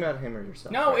you other talking people. about him or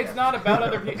yourself? No, right it's now? not about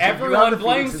other people. You have Everyone the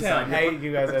blames Phoenix him. inside Hey,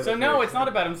 you guys. Have So the no, Phoenix. it's not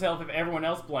about himself if everyone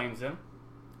else blames him.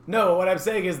 No, what I'm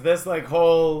saying is this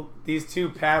these two.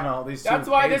 That's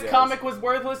why this pages. comic was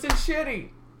worthless and shitty.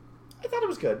 I thought it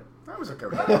was good. That was okay.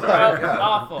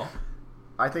 Awful.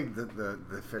 I think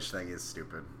the fish thing is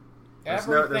stupid. There's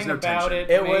Everything no about tension. it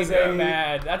It was made me a-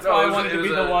 mad. That's why I wanted to be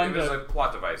the one It was to... a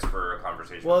plot device for a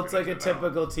conversation. Well, it's like between a the two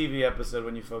of them. typical TV episode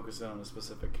when you focus in on a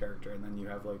specific character, and then you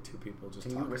have like two people just.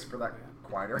 Can you talking. whisper that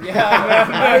quieter?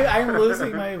 Yeah, I'm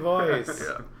losing my voice.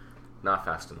 Yeah. Not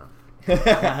fast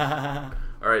enough.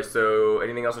 All right, so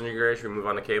anything else on Jean Grey? Should we move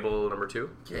on to Cable number 2?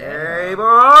 Cable!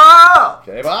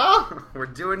 Okay, Bob. We're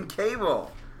doing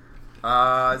Cable. Is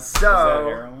that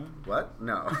heroin? What?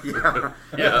 No. Yeah.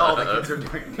 Yeah. All the kids are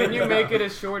doing. Can you make it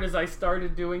as short as I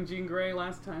started doing Jean Grey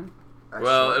last time?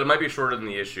 Well, it might be shorter than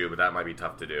the issue, but that might be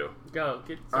tough to do. Go.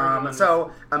 Get started on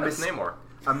So That's Namor.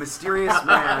 a mysterious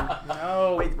man. this.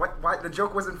 No. Wait, what? The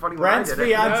joke wasn't funny. Brent's when I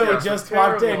did it. fiance No, just it's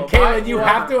walked in. terrible. Caitlin, you Why-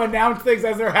 have to announce things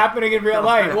as they're happening in real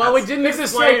life. Well, we didn't This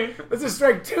is explain.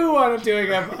 strike 2 on doing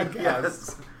a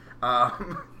podcast.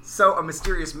 Yes. So a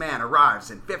mysterious man arrives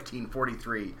in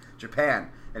 1543 Japan,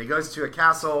 and he goes to a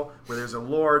castle where there's a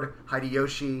Lord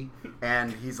Hideyoshi,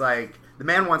 and he's like, the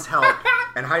man wants help,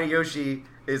 and Hideyoshi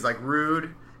is like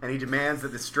rude, and he demands that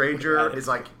the stranger is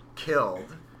like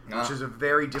killed, which is a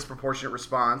very disproportionate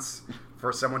response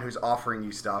for someone who's offering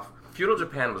you stuff. Feudal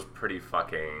Japan was pretty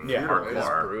fucking Yeah, It was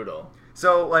hardcore. brutal.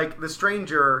 So like the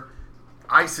stranger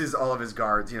ices all of his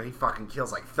guards. He fucking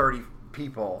kills like 30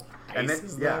 people, and then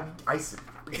Ices them? ices.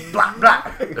 Blah,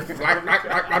 blah.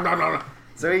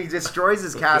 So he destroys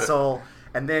his castle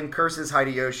and then curses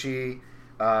Hideyoshi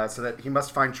so that he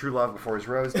must find true love before his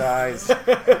rose dies.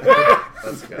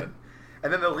 That's good.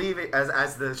 And then they'll leave it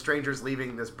as the stranger's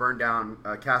leaving this burned down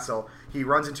castle. He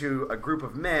runs into a group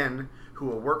of men who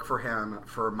will work for him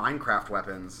for Minecraft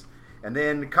weapons. And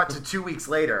then cut to 2 weeks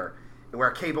later,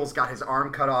 where Cable's got his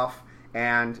arm cut off,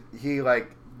 and he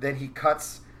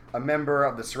cuts a member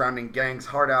of the surrounding gang's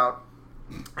heart out.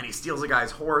 And he steals a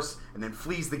guy's horse and then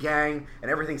flees the gang, and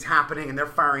everything's happening, and they're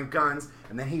firing guns,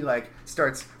 and then he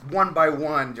starts one by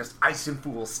one just icing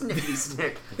fools, snickety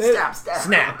snick, stab, stab,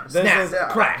 Snap, This snap,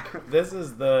 is- crack. This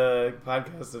is the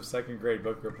podcast of second grade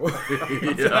book report.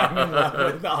 Yeah. I'm in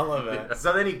love with all of it.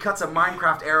 So then he cuts a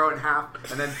Minecraft arrow in half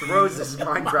and then throws his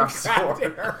Minecraft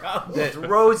sword.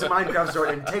 Throws a Minecraft sword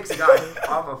and takes a guy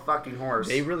off a fucking horse.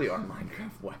 They really are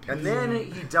Minecraft weapons. And then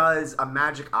he does a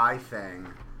magic eye thing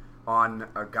on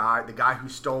the guy who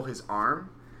stole his arm.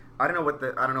 I don't know what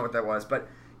that was, but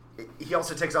he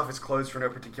also takes off his clothes for no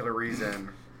particular reason.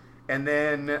 And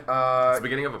then It's the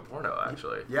beginning of a porno,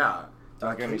 actually. yeah,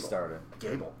 Don't get me Cable. started.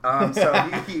 Gable. So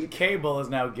he Cable is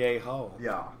now gay ho.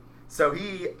 yeah. So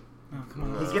he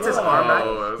Come on. He gets his arm back.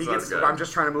 Oh, He that's gets. not good. I'm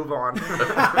just trying to move on.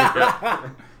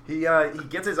 He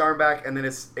gets his arm back and then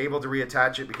is able to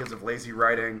reattach it because of lazy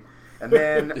writing. And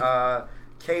then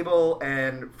Cable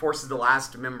and forces the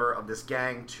last member of this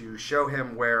gang to show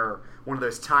him where one of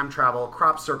those time travel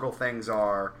crop circle things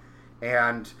are,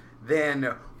 and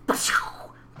then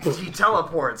he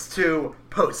teleports to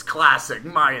post-classic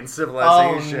Mayan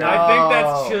civilization. Oh, no. I think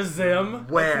that's Shazam.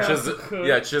 Where?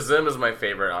 Shazam is my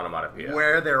favorite onomatopoeia.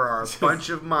 Where there are a bunch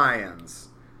of Mayans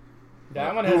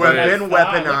That one who has have a nice been thigh. Look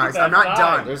at weaponized. that I'm not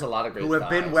thigh. done. There's a lot of great who have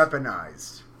been thighs.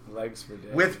 weaponized. Legs for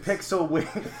days. with pixel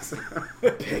wings.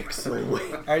 Pixel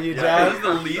wing. Are you Yeah, done? this is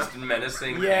the least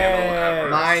menacing Yay. handle ever.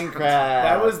 Minecraft.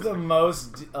 That was the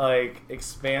most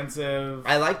expansive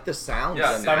I like the sounds.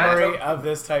 Yeah, in summary that. of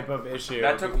this type of issue.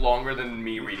 That took longer than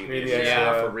me reading the Reading issue. it. Yeah,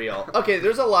 Yeah. for real. Okay,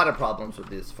 there's a lot of problems with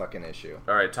this fucking issue.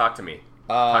 All right, talk to me.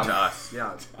 Talk to us.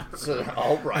 Yeah. So,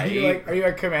 all Are you right. are you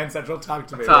at Command Central? Talk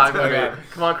to me. Talk What's to going me. on?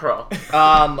 Come on,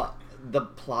 Crow. The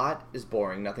plot is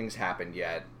boring. Nothing's happened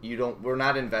yet. We're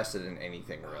not invested in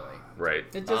anything really. Right.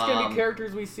 It's just gonna Um, be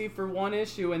characters we see for one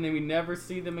issue, and then we never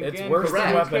see them again. It's worse than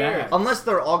Who Weapon cares? X. Unless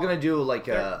they're all gonna do like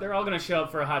They're all gonna show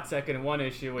up for a hot second in one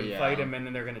issue and Yeah. fight him, and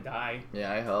then they're gonna die.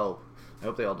 Yeah, I hope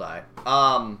they all die.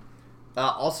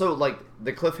 Also, like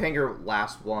the cliffhanger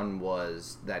last one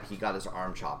was that he got his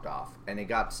arm chopped off, and it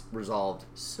got resolved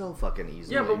so fucking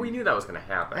easily. Yeah, but we knew that was going to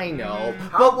happen. I know.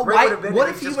 How But great why? would it have been What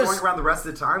if if he's he just was? going around the rest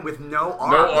of the time with no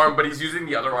arm? No arm, but he's using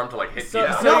the other arm to like hit So-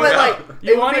 you. so- No, but Yeah. like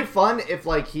You it would wanna- be fun if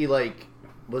like he like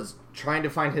was trying to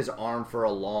find his arm for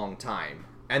a long time,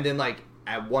 and then like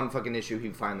at one fucking issue he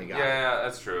finally got it. Yeah,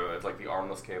 that's true. It's like the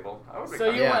armless cable. I would be So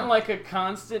you Yeah. want like a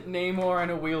constant Namor in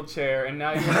a wheelchair, and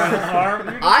now you want an arm.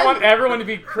 You just I- want everyone to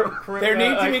be. There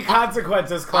need to be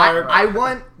consequences, Clark. I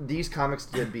want these comics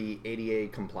to be ADA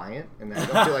compliant, and I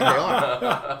don't feel like they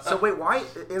are. So wait, why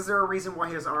is there a reason why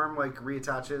his arm like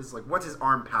reattaches? Like, what's his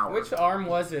arm power? Which arm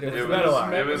was it? It was metal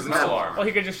arm. It was metal arm. Well,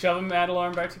 he could just shove a metal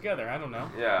arm back together. I don't know.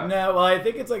 Yeah. No, well, I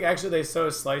think it's like actually they sew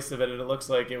a slice of it, and it looks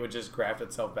like it would just graft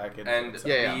itself back into And itself.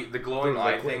 Yeah. the glowing The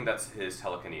eye liquid. thing, that's his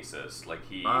telekinesis. Like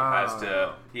he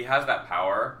Oh. he has that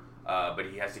power, but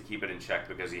he has to keep it in check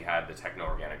because he had the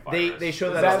techno-organic virus. They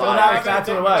show that That's a what lot. I- that's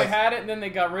what it was. They had it, and then they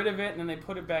got rid of it, and then they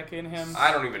put it back in him.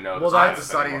 I don't even know. Well, the I that's- science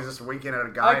just thought he anymore. was just winking at a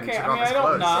guy and he Okay, took I off mean, his I don't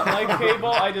clothes. not like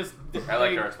Cable. I just I like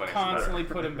they your explanation better. constantly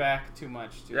put him back too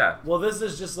much. Too. Yeah. Well, this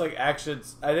is just like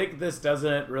actions. I think this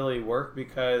doesn't really work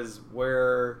because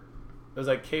where it was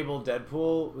like Cable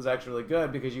Deadpool was actually really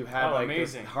good because you had Oh, like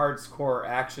amazing. this hardcore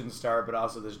action star, but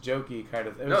also this jokey kind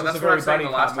of. It was No, just that's a what very I'm saying. buddy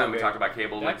The last cop time we movie. talked about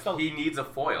Cable, like That's the- he needs a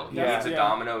foil. He Yeah. needs a Yeah.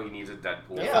 Domino. He needs a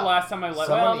Deadpool. That's Yeah. the last time I liked.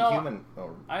 Someone Well, no, human. Oh.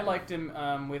 I liked him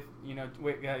with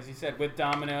with as you said, with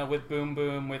Domino, with Boom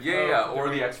Boom, with Yeah, Hope, or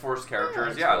the with- X-Force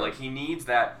characters. Yeah, Yeah, like he needs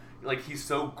that. Like he's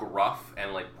so gruff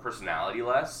and like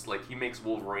personality-less. Like he makes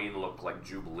Wolverine look like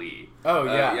Jubilee. Oh,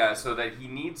 yeah. yeah. So that he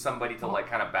needs somebody to like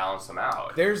kind of balance him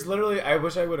out. There's literally, I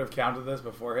wish I would have counted this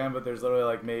beforehand, but there's literally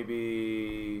like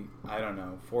maybe, I don't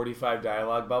know, 45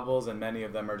 dialogue bubbles, and many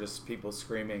of them are just people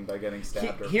screaming by getting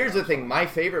stabbed. or Here's the punched. thing. My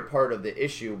favorite part of the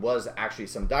issue was actually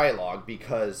some dialogue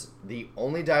because the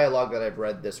only dialogue that I've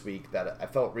read this week that I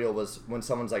felt real was when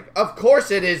someone's like, "Of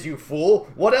course it is, you fool!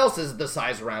 What else is the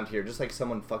size around here?" Just like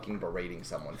someone fucking berating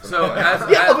someone. For So not- as,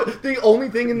 yeah, as, but the only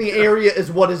thing in the area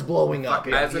is what is blowing up.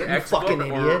 as an you X fucking book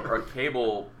idiot. or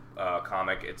Cable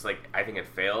comic, it's like I think it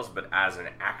fails, but as an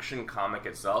action comic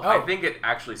itself, I Oh. think it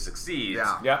actually succeeds.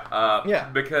 Yeah. Yeah. Yeah.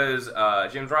 Because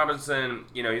James Robinson,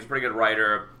 he's a pretty good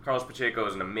writer. Carlos Pacheco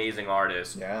is an amazing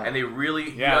artist. Yeah. And they really,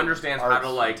 Yeah, he understands how art's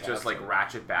to like just fantastic. like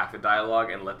ratchet back the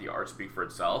dialogue and let the art speak for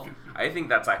itself. I think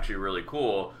that's actually really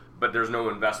cool. But there's no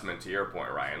investment, to your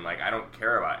point, Ryan. Like I don't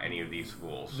care about any of these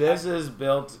fools. This is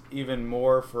built even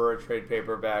more for a trade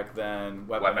paperback than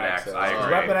Weapon X. Is. I 'Cause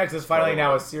agree. Weapon X is finally Totally.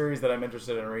 now a series that I'm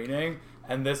interested in reading,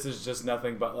 and this is just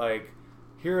nothing but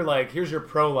here's your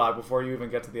prologue before you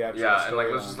even get to the actual Yeah, and story.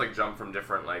 like let's just like jump from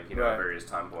different like Right. various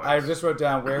time points. I just wrote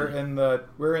down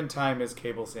where in time is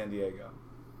Cable San Diego.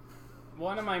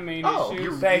 One of my main Oh,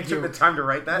 issues. Thank took you. the time to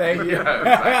write that? Thank you. Yeah,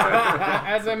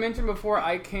 exactly. As I mentioned before,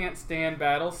 I can't stand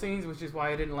battle scenes, which is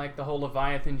why I didn't like the whole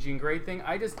Leviathan Jean Grey thing.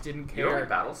 I just didn't care. You don't like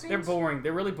battle scenes? They're boring.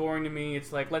 They're really boring to me.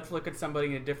 It's like, let's look at somebody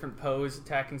in a different pose,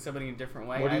 attacking somebody in a different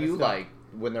way. What I do you just don't- like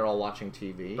when they're all watching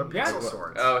TV? But Yeah. pixel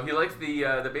swords. Oh, he likes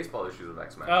the baseball issues of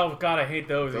X-Men. Oh, God, I hate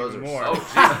those Those even are more. Oh,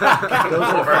 jeez. Those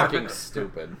are fucking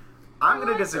stupid. I'm going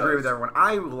to like disagree with those. everyone.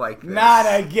 I like this. Not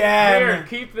Here, again.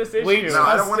 keep this issue. We No,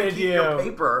 I don't want to Busted keep your you.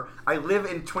 paper. I live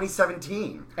in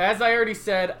 2017. As I already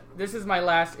said, this is my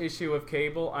last issue of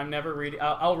Cable. I'm never reading.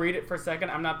 I'll read it for a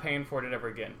second. I'm not paying for it ever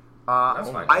again. That's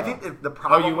fine. I think the Oh,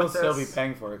 problem you will with still this, be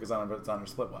paying for it because it's on her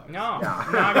Splitwise. No, Yeah.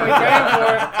 I'm not going to be paying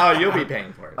for it. Oh, you'll be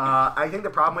paying for it. I think the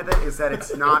problem with it is that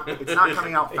it's not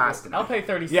coming out fast enough. I'll pay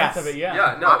 30 cents Yes. of it. Yeah.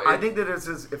 Yeah, no. I it- think that this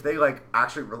is if they like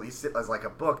actually released it as like a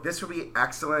book, this would be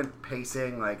excellent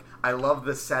pacing. Like I love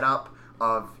the setup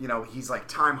of he's like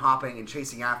time hopping and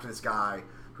chasing after this guy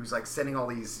who's like sending all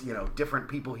these different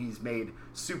people he's made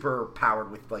super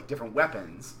powered with like different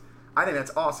weapons. I think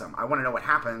that's awesome. I want to know what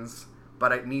happens,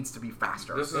 but it needs to be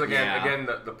faster. This is Yeah. again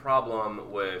the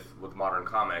problem with modern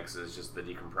comics is just the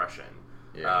decompression.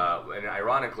 Yeah. And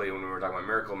ironically, when we were talking about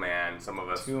Miracle Man, some of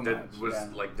us Too didn't much,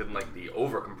 like the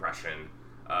over compression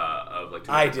of like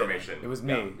too I much did. information. It was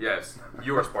me. Yes,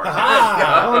 you were Spartan.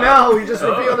 Oh no, he just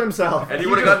revealed himself. And he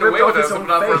would have gotten away with it ripped if off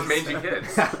not for his his own mangy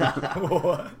kids.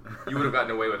 What? You would have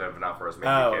gotten away with it if not for his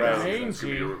mangy Oh, kids. right. Mangy.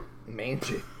 Scooby-Doo.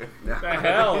 Mangy. The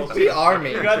hell? We are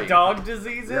mangy. You got dog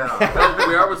diseases? Yeah. Well,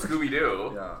 we are with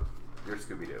Scooby-Doo. Yeah. You're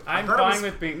Scooby-Doo. I'm I thought fine it was-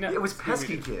 with being. No, It was Scooby-Doo.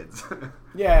 pesky kids.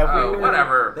 Yeah, we were,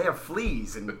 Whatever. They have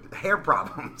fleas and hair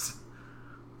problems.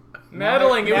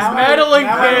 Meddling. It was Now- meddling,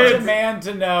 now I kids. demand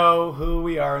to know who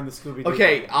we are in the Scooby-Doo.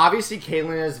 Okay, obviously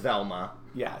Kaylin is Velma.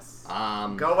 Yes.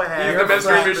 Go ahead. He's the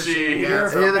mystery Fred. machine.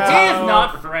 Yes. You're the He team. is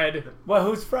not Fred. Well,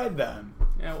 who's Fred then?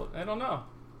 Yeah, well, I don't know.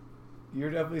 You're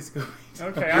definitely Scooby.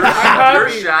 Okay, You're, I'm you're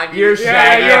happy. Shaggy. You're Yeah,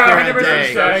 Shaggy you're after a 100%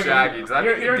 day. Shaggy. Shaggy. Does that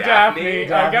You're, make you're you Daphne. I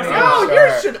guess Daphne. I'm No, Sure.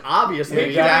 you should obviously Yeah,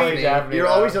 be definitely Daphne. Daphne, You're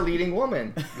though. always a leading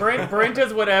woman. Brent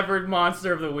is whatever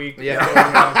monster of the week.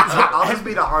 Yeah. I'll just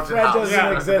be the haunted Fred house. doesn't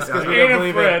Yeah. exist because we Ain't don't a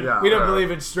believe Fred. in Yeah. we don't Yeah.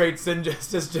 believe in straight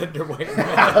cisgender white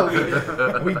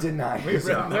men. we deny his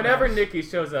Whenever Nikki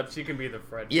shows up, she can be the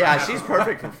Fred. Yeah, she's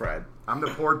perfect for Fred. I'm the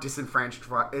poor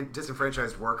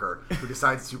disenfranchised worker who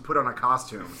decides to put on a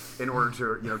costume in order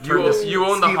to, turn this You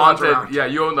own the ski lunch haunted. around. Yeah,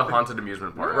 you own the haunted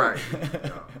amusement park. Right.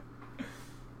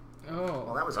 Yeah. Well,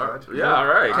 Oh. that was good. Yeah, all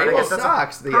right. I Cable guess that's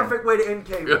sucks, a the perfect way to end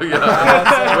cable.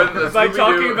 Yeah. With the By Scooby-Doo-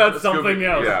 talking about the something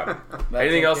else. Yeah. That's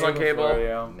Anything a else on cable? for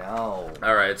you. No.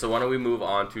 All right. So why don't we move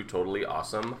on to Totally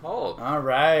Awesome Hulk? All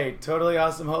right, Totally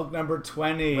Awesome Hulk number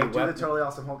 20. Wait, do the Totally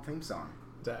Awesome Hulk theme song.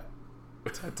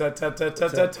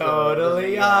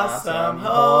 Totally Awesome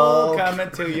Hulk coming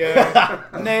to your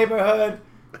neighborhood.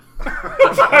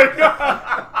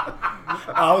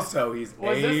 Also, he's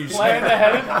Was this Asian. planned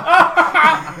ahead?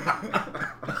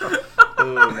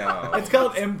 Ooh, no. It's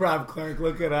called Improv Clerk.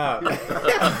 Look it up.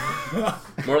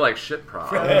 More like shit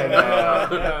prom.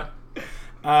 Yeah.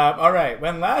 All right.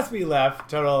 When last we left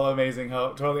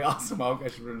Totally Awesome Hulk, I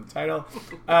should read the title.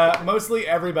 Mostly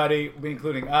everybody,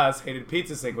 including us, hated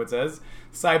pizza sequences.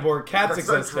 Cyborg cats That's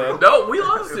not existed. true. No, we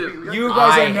lost it. You guys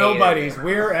I are hated nobodies. it.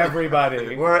 We're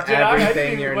everybody. We're everything,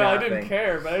 didn't, you're well, nothing. I didn't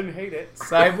care, but I didn't hate it.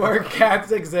 Cyborg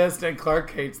cats exist, and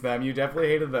Clark hates them. You definitely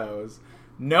hated those.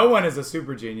 No one is a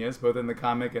super genius, both in the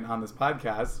comic and on this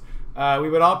podcast. We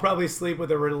would all probably sleep with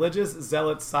a religious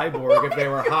zealot cyborg if they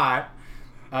were hot.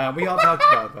 We all talked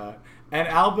about that. And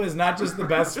Alba is not just the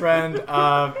best friend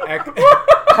of XX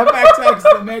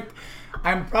the Mick. The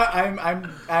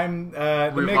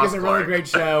We've Mick is lost a really Clark. great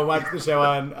show. Watch the show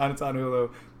it's on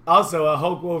Hulu. Also,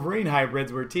 Hulk Wolverine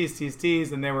hybrids were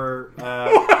tease, and they were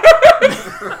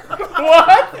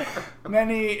What?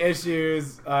 many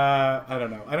issues. I don't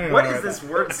know. I don't know. What where is I- this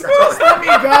word Let me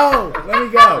go. Let me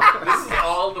go. This is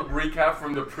all the recap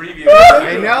from the previous.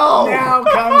 I know. Now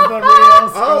comes the real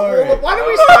story. Oh, well, why don't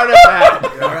we start at that?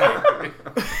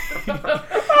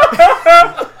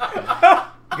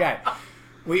 Okay.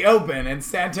 We open in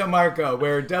Santo Marco,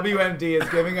 where WMD is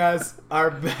giving us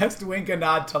our best wink and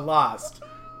nod to Lost.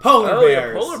 Polar Oh, yeah,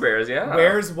 bears. polar bears, yeah.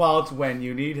 Where's Walt when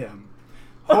you need him?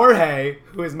 Jorge,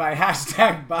 who is my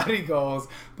hashtag body goals,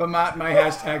 but not my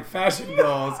hashtag fashion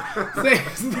goals,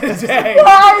 saves the day.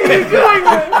 Why are you doing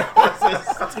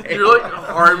this? You're like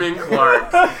harming Clark.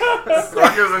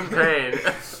 Clark is in pain.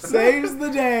 Saves the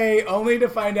day, only to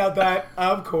find out that,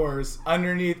 of course,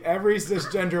 underneath every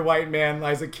cisgender white man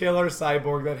lies a killer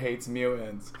cyborg that hates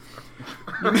mutants.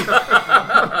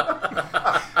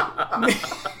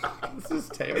 This is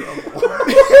terrible.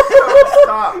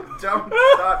 Don't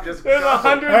stop. Just There's go.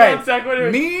 100 All right. non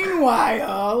sequiturs.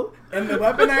 Meanwhile, in the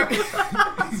weapon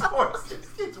His voice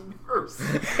just gets worse.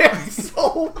 It's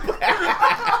so bad.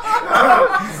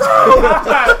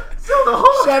 So the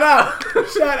whole Shut up!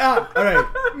 Shut up! All right.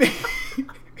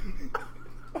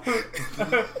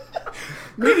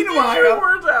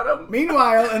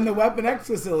 Meanwhile, in the Weapon X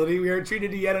facility, we are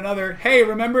treated to yet another "Hey,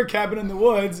 remember Cabin in the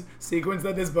Woods" sequence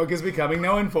that this book is becoming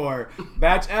known for.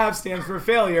 Batch F stands for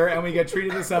failure, and we get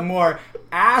treated to some more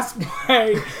ass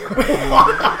play.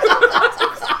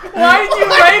 Why did you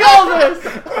write all this?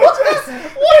 What is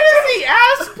the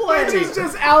ass play? Which is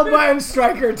just Alba and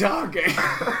Stryker talking.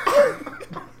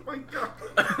 oh my God.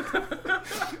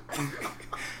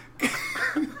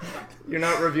 You're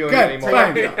not reviewing Good, anymore.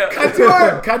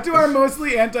 fine. Cut to our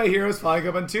mostly anti-heroes following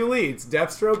up on two leads,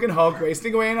 Deathstroke and Hulk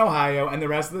racing away in Ohio, and the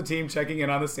rest of the team checking in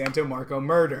on the Santo Marco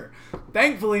murder.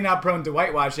 Thankfully not prone to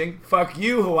whitewashing. Fuck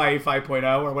you, Hawaii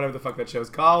 5.0, or whatever the fuck that show's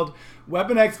called.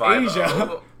 Weapon X 5.0.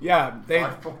 Asia. Yeah, they...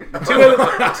 5.0. Two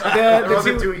of There the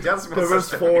wasn't two- Dewey Decimal There was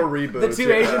System. 4 reboots. the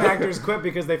two Asian actors quit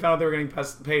because they found out they were getting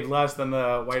paid less than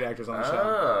the white actors on the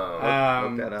show. Oh.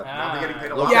 Look that up. Now they're getting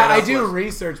paid a Look lot. Yeah, that I do up.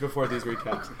 research before these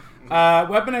recaps.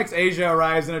 Weapon X Asia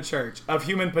arrives in a church of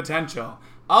human potential,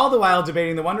 all the while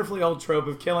debating the wonderfully old trope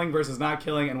of killing versus not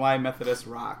killing and why Methodists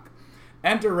rock.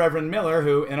 Enter Reverend Miller,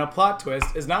 who, in a plot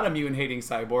twist, is not a mutant-hating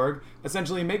cyborg,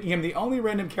 essentially making him the only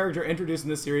random character introduced in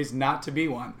the series not to be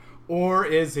one. Or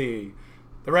is he?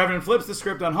 The Reverend flips the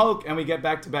script on Hulk, and we get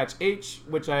back to Batch H,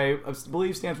 which I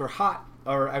believe stands for Hot,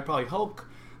 or probably Hulk,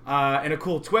 in a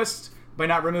cool twist. By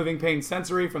not removing Pain's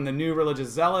sensory from the new religious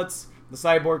zealots, the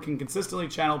cyborg can consistently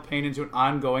channel Pain into an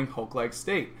ongoing Hulk-like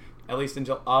state, at least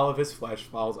until all of his flesh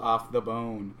falls off the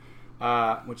bone.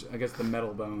 Which, I guess the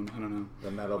metal bone, I don't know.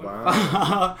 The metal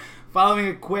bomb. Following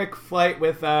a quick flight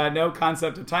with no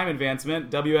concept of time advancement,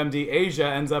 WMD Asia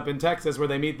ends up in Texas where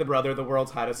they meet the brother of the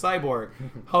world's hottest cyborg.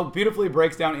 Hulk beautifully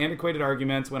breaks down antiquated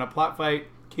arguments when a plot fight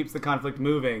keeps the conflict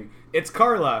moving. It's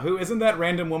Carla, who isn't that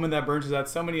random woman that burned his out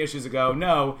so many issues ago.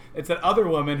 No, it's that other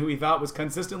woman who he thought was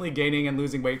consistently gaining and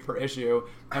losing weight per issue,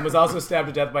 and was also stabbed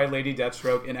to death by Lady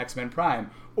Deathstroke in X-Men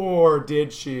Prime. Or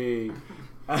did she?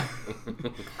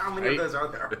 How many of those are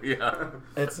there? Yeah.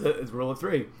 It's rule of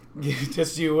 3.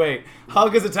 Just you wait.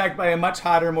 Hulk is attacked by a much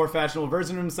hotter, more fashionable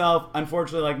version of himself.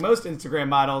 Unfortunately, like most Instagram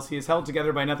models, he is held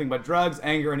together by nothing but drugs,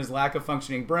 anger, and his lack of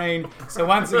functioning brain. So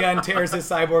once again, tears his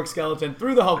cyborg skeleton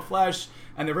through the Hulk flesh,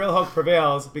 and the real Hulk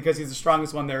prevails because he's the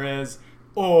strongest one there is.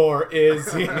 Or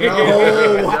is he?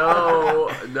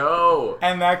 No.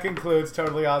 And that concludes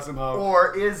Totally Awesome Hulk.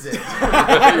 Or is it?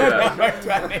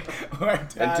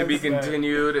 And to be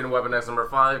continued in Weapon X number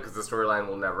 5 because the storyline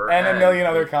will never And end. a million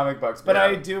other comic books. But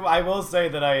Yeah. I will say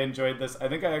that I enjoyed this. I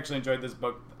think I actually enjoyed this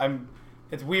book.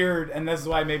 It's weird, and this is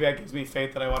why maybe it gives me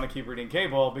faith that I want to keep reading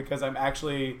Cable, because I'm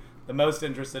actually the most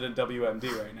interested in WMD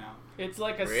right now. It's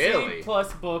like a Really? C+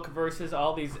 book versus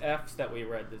all these Fs that we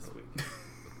read this week.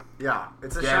 Yeah,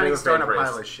 it's a Yeah, shining it was star in a favorite.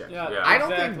 pile of shit. Yeah, Yeah. I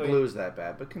don't exactly. think Blue's that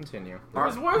bad, but continue. It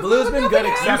was worth Blue's it. been Nothing good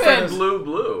You except happened. said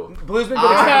blue. Blue's been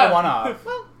good except for Ah. the one-off.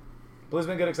 Blue's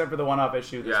been good except for the one-off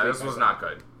issue this Yeah, week. this was not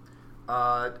good.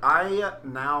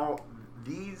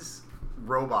 These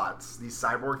robots, these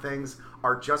cyborg things,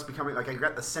 are just becoming, like, I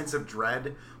get the sense of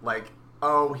dread, like,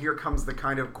 oh, here comes the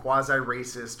kind of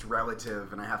quasi-racist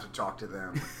relative, and I have to talk to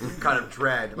them. Kind of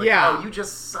dread. Like, Yeah. oh, you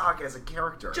just suck as a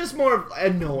character. Just more of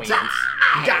annoyance.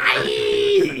 Die!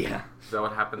 Is that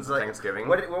what happens It's at like, Thanksgiving?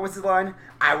 what was the line?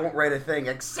 I won't write a thing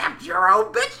except your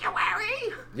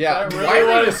obituary. Yeah, Is that really why are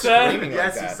what you it just said? screaming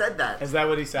Yes, like he that? said that. Is that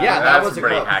what he said? Yeah, that That's was a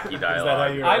pretty quote. hacky dialogue. Is that how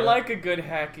you I wrote it? like a good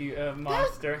hacky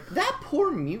monster. That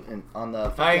poor mutant on the I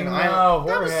fucking know, island.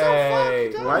 That was so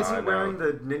Jorge. fucked up. Why is he I know. wearing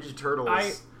the Ninja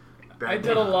Turtles? I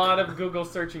did a lot of Google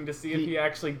searching to see if he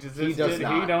actually existed. does He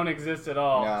not. don't exist at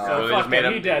all. No. So So they fuck just made him.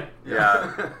 him- He dead.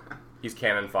 Yeah. He's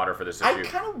cannon fodder for this I issue.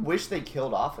 kind of wish they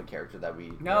killed off a character that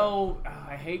we. No,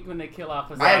 I hate when they kill off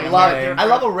a I zombie. love. Yeah. I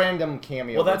love a random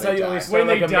cameo. Well, that's how where you they always die. start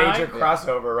When like they a die? major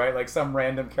crossover, right? Like some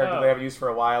random character Oh. they haven't used for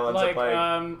a while ends Like up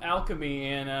like... Alchemy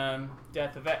in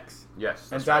Death of X. Yes.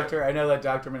 and that's right. I know that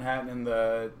Dr. Manhattan in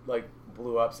the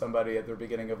blew up somebody at the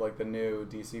beginning of like the new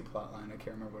DC plotline. I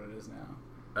can't remember what it is now.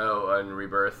 Oh, and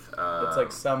Rebirth. It's like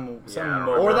some yeah.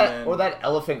 woman. or that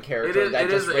elephant character that It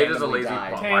just is a randomly lazy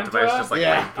died. plot device, just like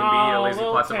Yeah. life can be a Oh, lazy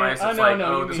little plot device. Tan- It's oh, like, no,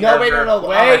 oh, you this mean- No, wait, character, no,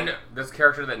 wait. this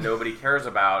character that nobody cares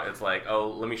about. It's like, oh,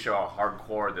 let me show how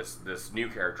hardcore this new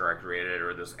character I created,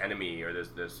 or this enemy, or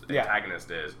this Yeah. antagonist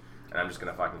is, and I'm just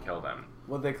gonna fucking kill them.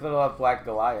 Well, they killed off Black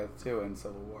Goliath too in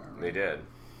Civil War. Right? They did.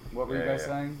 What were you Yeah, guys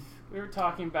yeah. saying? We were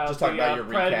talking about Just talking the about your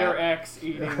Predator recap. X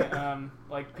eating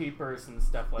like peepers and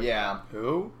stuff like Yeah.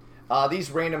 Who?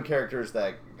 These random characters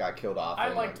that got killed off. that. I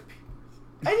and, liked.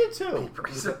 I did too.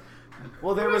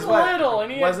 Well, there He was what? little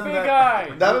and he had wasn't big that-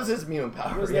 eyes. That was his mutant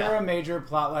power. Was yeah. there a major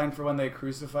plot line for when they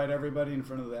crucified everybody in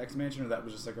front of the X Mansion, or that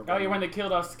was just like a? Oh, yeah, when they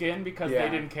killed off Skin because Yeah. they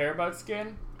didn't care about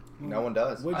Skin. No one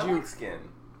does. Would I you? like Skin.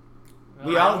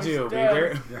 We Well, all he's do.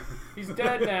 dead. Beaver. He's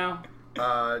dead now.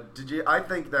 I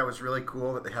think that was really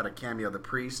cool that they had a cameo. The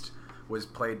priest was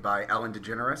played by Ellen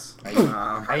DeGeneres. I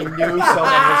knew someone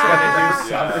was going to do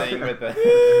something with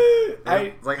it.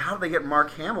 It's like, how did they get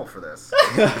Mark Hamill for this?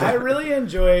 I really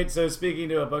enjoyed. So speaking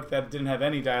to a book that didn't have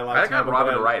any dialogue. I to got it,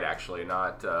 Robin but- Wright actually,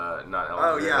 not Ellen.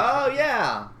 Oh, yeah. Oh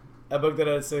yeah. a book that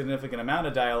had a significant amount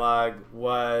of dialogue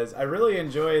was I really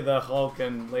enjoy the Hulk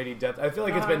and Lady Death. I feel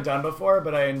like it's been done before,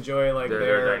 but I enjoy like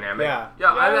their dynamic. Yeah,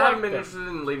 I haven't been them. interested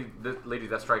in Lady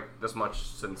Deathstrike this much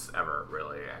since ever.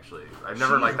 Really, actually, I've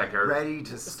never liked that character. Ready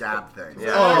to stab things.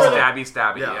 Yeah,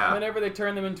 stabby. Yeah. Yeah. Whenever they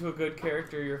turn them into a good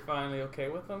character, you're finally okay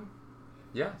with them.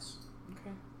 Yes.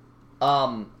 Okay.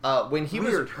 When he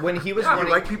Weird. was You running,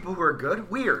 like people who are good?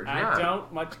 Weird. Yeah. I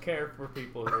don't much care for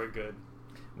people who are good.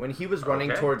 when he was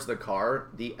running Okay. towards the car,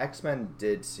 the X-Men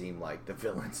did seem like the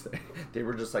villains. They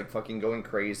were just like fucking going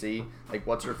crazy. Like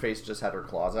what's her face just had her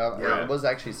claws out. Yeah. It was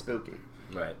actually spooky.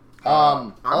 Right.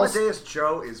 Also, Amadeus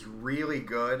Cho is really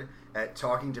good at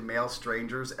talking to male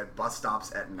strangers at bus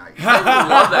stops at night.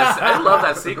 I love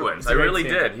that sequence. I a great really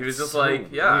scene. did. He was just So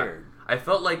like, yeah. weird. I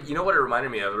felt like, you know what it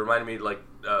reminded me of? It reminded me like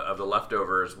of The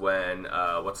Leftovers when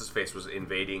what's his face was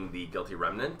invading the Guilty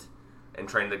Remnant and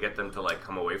trying to get them to like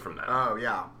come away from that. Oh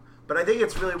yeah, but I think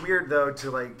it's really weird though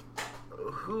to like,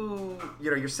 who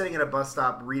you're sitting at a bus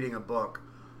stop reading a book.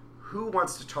 Who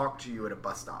wants to talk to you at a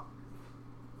bus stop?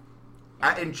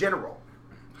 In general,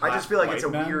 I just feel like it's a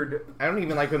white men? weird. I don't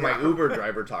even like when my Uber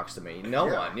driver talks to me. No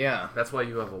Yeah. one, yeah. That's why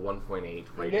you have a 1.8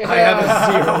 rating. I have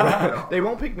a 0. They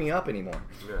won't pick me up anymore.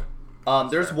 Yeah.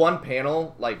 There's one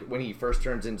panel, like when he first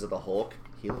turns into the Hulk,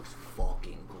 he looks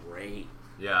fucking great.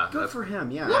 Yeah. Good that's- for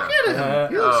him. Yeah. Look at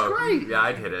him. He looks Oh, great. Yeah,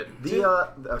 I'd hit it. The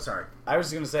oh sorry. I was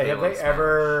just gonna say, have Halo they Smash.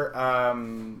 ever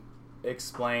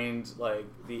explained like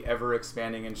the ever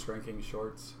expanding and shrinking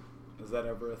shorts? Is that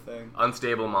ever a thing?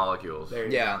 Unstable molecules. There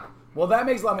you Yeah. go. Well, that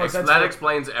makes a lot more sense. That for-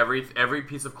 explains every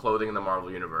piece of clothing in the Marvel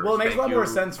universe. Well, it makes a Thank lot more you,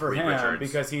 sense for Reed him Richards.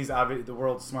 because he's obviously the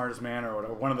world's smartest man or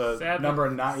whatever. One of the Seventh- number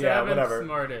nine, seventh whatever.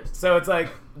 smartest. So it's like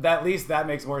at least that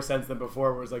makes more sense than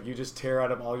before, where it's like you just tear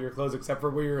out of all your clothes except for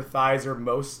where your thighs are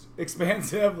most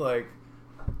expansive. Like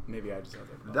maybe I just have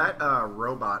that. That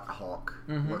robot Hulk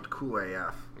looked cool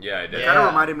AF. Yeah, I did. It kind of Yeah.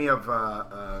 reminded me of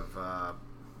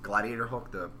Gladiator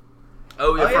Hulk.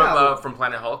 Oh yeah, Oh, yeah. from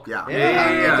Planet Hulk. Yeah. Yeah,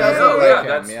 it does Oh, look yeah, like him,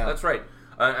 that's yeah. that's right.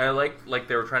 I like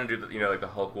they were trying to do like the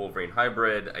Hulk Wolverine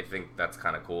hybrid. I think that's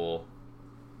kind of cool.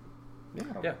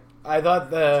 Yeah. I thought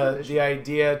the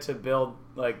idea to build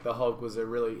like the Hulk was a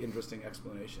really interesting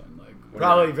explanation. Like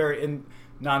probably very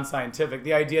non-scientific.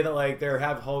 The idea that like they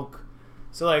have Hulk,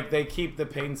 so like they keep the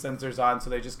pain sensors on, so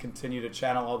they just continue to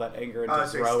channel all that anger into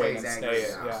So he growing and stays stay angry, it.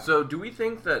 yeah. Yeah. So do we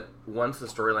think that once the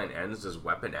storyline ends, does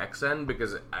Weapon X end?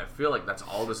 Because I feel like that's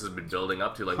all this has been building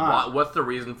up to. Like, what's the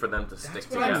reason for them to stick That's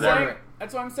what I'm together? saying.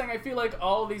 That's what I'm saying. I feel like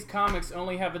all of these comics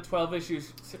only have the 12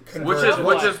 issues. Which is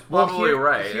Well, probably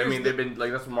right. I here's mean, they've been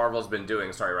like that's what Marvel's been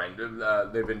doing. Sorry,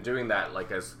 Ryan. They've been doing that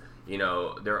like as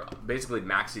they're basically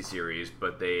maxi series,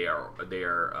 but they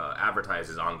are advertised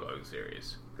as ongoing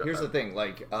series. Here's the thing,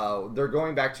 like, they're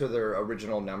going back to their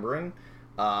original numbering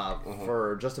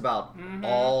for just about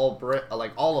all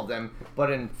of them, but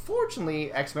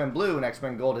unfortunately, X-Men Blue and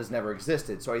X-Men Gold has never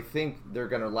existed, so I think they're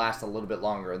going to last a little bit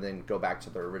longer and then go back to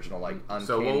their original, like, uncanny.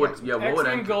 So what would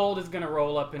X-Men Gold is going to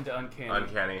roll up into Uncanny.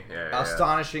 Uncanny? Yeah.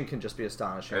 Astonishing can just be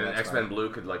astonishing. And that's X-Men fine. Blue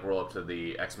could like roll up to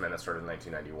the X-Men that started in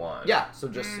 1991. Yeah, so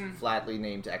just flatly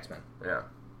named X-Men. Yeah.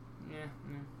 Yeah.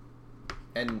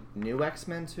 And new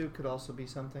X-Men, too, could also be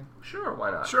something. Sure.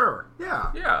 Why not? Sure.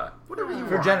 Yeah. Yeah. Whatever you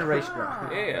For want. generation.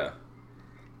 Yeah.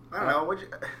 I don't know.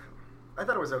 I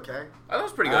thought it was okay. Oh, that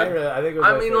was pretty I good. think it was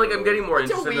I my mean, like, favorite I'm getting more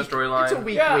It's a interested in the week. storyline. It's a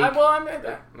week.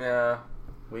 Yeah, Yeah.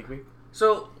 week.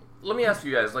 So let me ask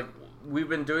you guys, like, we've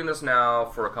been doing this now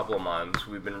for a couple of months.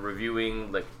 We've been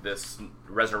reviewing like this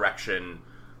resurrection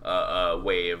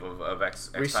wave of X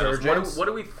titles. Resurgence? What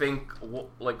do we think?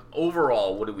 Like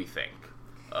overall, what do we think?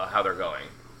 How they're going?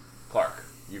 Clark,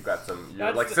 you've got some.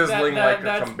 You're like sizzling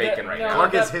some bacon right now.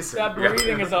 Clark is hissing. That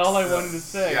breathing is all I wanted to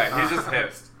say. Yeah, he just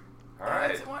hissed. All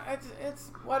right. It's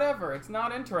whatever. It's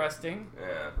not interesting.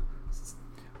 Yeah.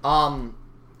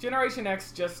 Generation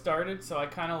X just started, so I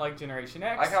kind of like Generation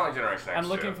X. I kind of like Generation X. I'm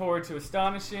looking too. forward to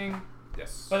Astonishing,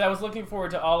 Yes. but I was looking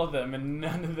forward to all of them, and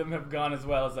none of them have gone as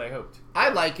well as I hoped. I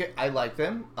like it. I like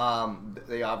them.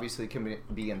 They obviously can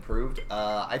be improved.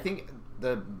 I think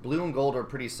the Blue and Gold are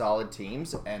pretty solid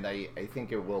teams, and I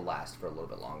think it will last for a little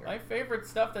bit longer. My favorite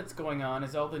stuff that's going on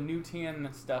is all the new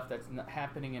TN stuff that's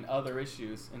happening in other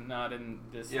issues and not in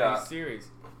this new series.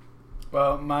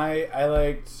 Well,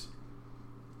 I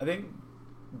think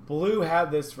Blue had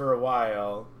this for a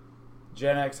while.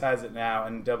 Gen X has it now,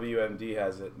 and WMD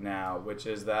has it now, which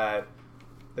is that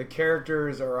the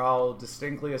characters are all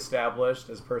distinctly established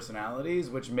as personalities,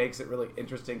 which makes it really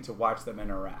interesting to watch them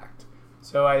interact.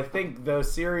 So I think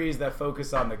those series that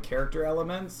focus on the character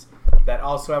elements that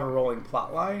also have a rolling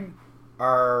plot line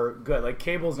are good. Like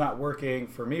Cable's not working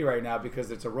for me right now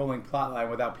because it's a rolling plot line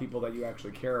without people that you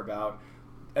actually care about.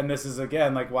 And this is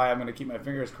again like why I'm going to keep my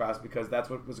fingers crossed, because that's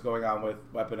what was going on with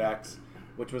Weapon X,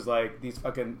 which was like these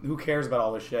fucking who cares about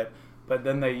all this shit. But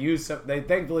then they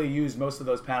thankfully used most of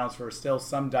those panels for still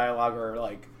some dialogue or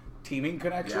like teaming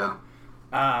connection.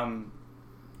 Yeah.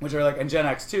 Which are like, and Gen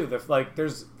X too.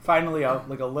 There's finally it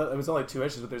was only 2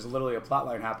 issues, but there's literally a plot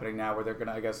line happening now where they're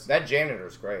gonna, I guess, That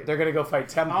janitor's great. they're gonna go fight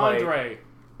Template. Andre.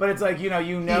 But it's like, you know,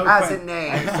 He has a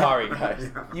name. I'm sorry, guys.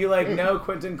 you like know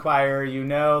Quentin Quire, you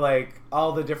know, like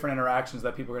all the different interactions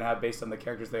that people are gonna have based on the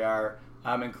characters they are,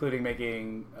 including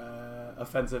making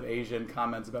offensive Asian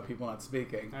comments about people not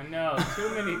speaking. I know, too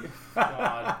many.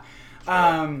 God.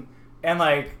 And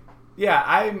like, yeah,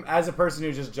 I'm, as a person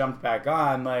who just jumped back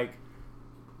on, like,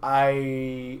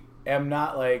 I am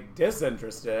not like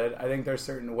disinterested. I think there's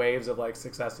certain waves of like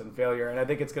success and failure, and I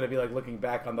think it's going to be like looking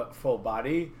back on the full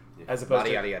body as opposed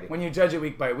to when you judge it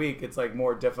week by week. It's like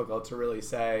more difficult to really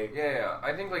say. Yeah.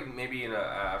 I think like maybe in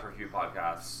after a few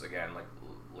podcasts again, like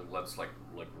let's look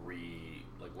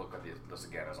at this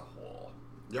again as a whole.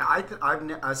 Yeah,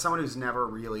 I've as someone who's never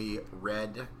really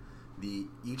read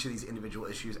each of these individual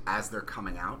issues as they're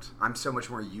coming out, I'm so much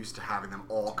more used to having them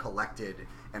all collected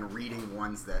and reading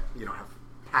ones that, you know, have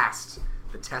passed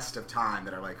the test of time,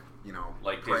 that are like, you know,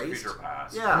 like praised. Days of Future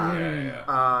Past.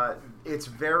 Yeah. It's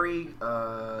very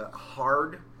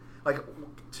hard, like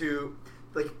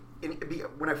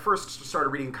when I first started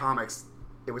reading comics,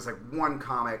 it was like one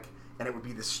comic and it would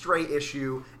be the stray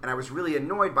issue, and I was really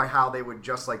annoyed by how they would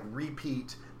just like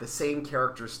repeat the same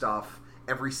character stuff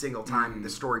every single time the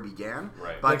story began.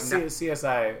 Right. Like But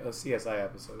CSI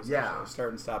episodes. Yeah.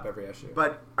 Start and stop every issue.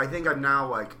 But I think I'm now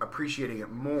like appreciating it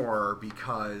more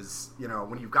because, you know,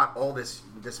 when you've got all this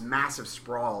massive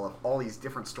sprawl of all these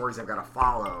different stories I've got to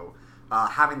follow,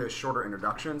 having those shorter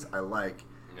introductions, I like.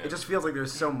 Yeah. It just feels like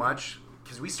there's so much,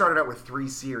 because we started out with 3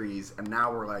 series and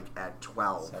now we're like at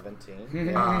 12.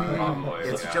 17. Probably,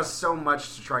 It's yeah. just so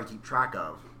much to try and keep track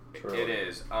of. It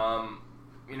is.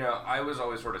 You know, I was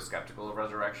always sort of skeptical of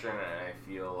Resurrection, and I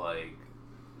feel like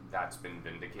that's been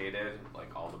vindicated,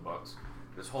 like all the books.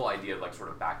 This whole idea of like sort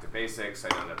of back to basics, I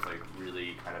know that's like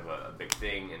really kind of a big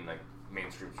thing in like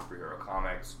mainstream superhero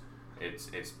comics. It's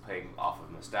playing off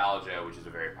of nostalgia, which is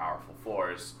a very powerful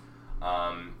force.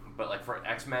 But like for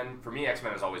X-Men, for me,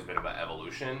 X-Men has always been about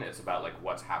evolution. It's about like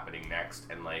what's happening next,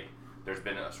 and like there's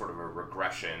been a sort of a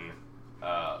regression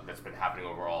that's been happening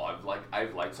overall.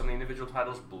 I've liked some of the individual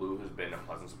titles. Blue has been a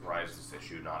pleasant surprise this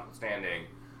issue, notwithstanding.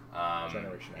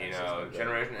 Generation X you know, has been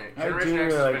Generation I do X really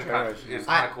has like been kind of Generation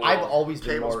X. cool. I've always been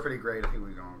Cable's more... pretty great. I think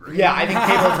we can all agree. Yeah, I think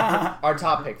Cable's our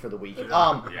top pick for the week.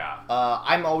 Yeah.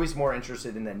 I'm always more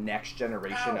interested in the next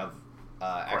generation of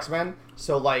X-Men.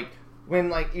 So like when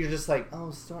like you're just like, oh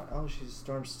Storm,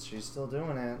 she's still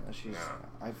doing it.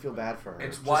 I feel bad for her.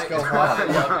 It's Just why go it's home.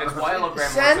 why I love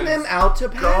Grant Send them Morrison's. out to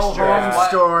Go pasture. home,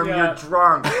 Storm. Yeah. You're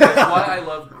drunk. It's why I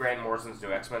love Grant Morrison's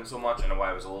new X-Men so much, and why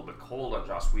I was a little bit cold on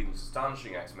Joss Whedon's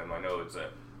astonishing X-Men. I know it's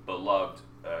a beloved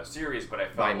series, but I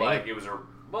By felt me? like it was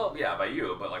by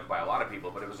you, but like by a lot of people,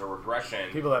 but it was a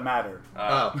regression. People that matter.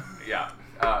 Yeah.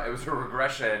 It was a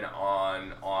regression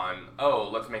on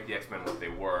let's make the X-Men what they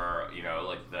were, you know,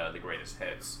 like the greatest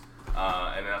hits.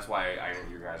 And that's why I know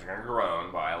you guys are gonna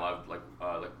groan, but I love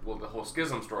the whole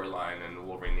Schism storyline and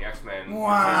Wolverine the X-Men. Wow.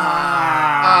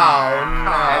 Oh,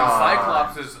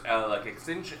 And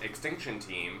Cyclops' extinction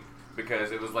team,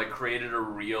 because it was like created a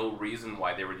real reason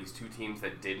why there were these two teams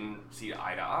that didn't see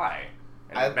eye to eye,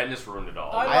 and Bendis ruined it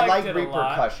all. I I like liked it a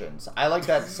lot. repercussions. I like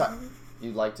that.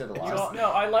 You liked it a lot. Well,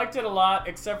 no, I liked it a lot,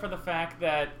 except for the fact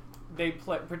that they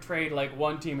portrayed like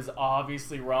one team is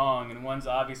obviously wrong and one's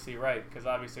obviously right. Because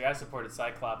obviously I supported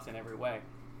Cyclops in every way,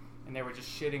 and they were just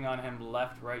shitting on him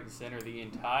left, right, and center the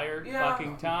entire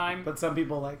fucking time. But some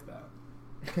people like that.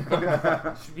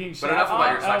 Being But shit enough about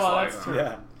on. your sex well, life. that's true.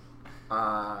 Yeah.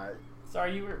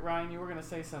 Sorry, Ryan. You were gonna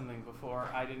say something before.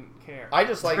 I didn't care. I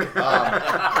just like.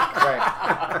 Right.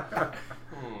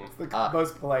 It's the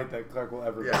most polite that Clark will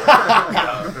ever be.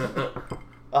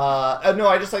 No,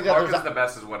 I just like that. Clark is the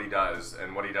best is what he does,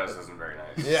 and what he does isn't very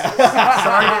nice.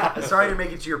 Yeah. Sorry to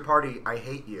make it to your party. I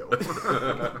hate you.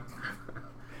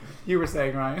 You were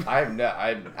saying, Ryan?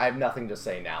 I have nothing to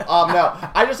say now. No,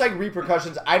 I just like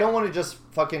repercussions. I don't want to just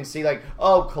fucking see like,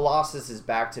 oh, Colossus is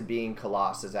back to being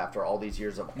Colossus after all these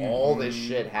years of all this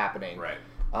shit happening. Right.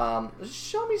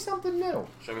 Show me something new.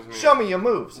 Show me your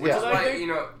moves. Which is Yeah. why, you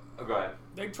know... Oh, go ahead.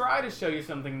 They try to show you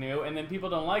something new, and then people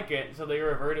don't like it, so they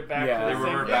revert it back to Yeah. the They same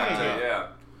revert thing back to again. it, yeah.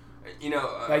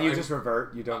 That you just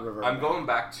revert. You don't revert. I'm going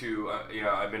back to,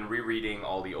 I've been rereading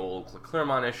all the old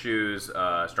Claremont issues,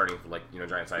 starting from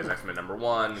Giant Size X-Men #1,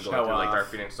 going through Dark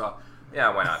Phoenix stuff.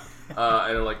 Yeah, why not?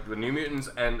 And the New Mutants,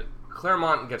 and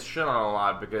Claremont gets shit on a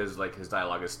lot because his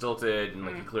dialogue is stilted, and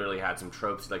he clearly had some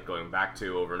tropes going back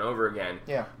to over and over again.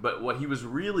 Yeah. But what he was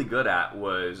really good at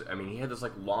was, he had this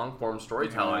long form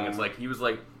storytelling. It's he was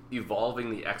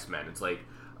evolving the X-Men. It's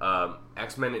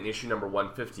X-Men in issue number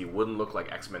 150 wouldn't look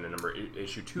like X-Men in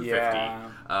issue 250.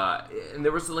 Yeah. And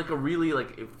there was a really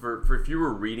if you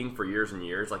were reading for years and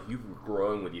years, you were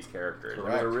growing with these characters.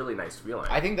 Correct. It was a really nice feeling.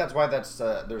 I think that's why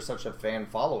there's such a fan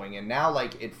following, and now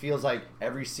it feels like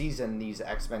every season these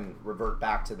X-Men revert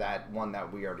back to that one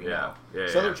that we already know.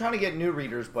 So they're trying to get new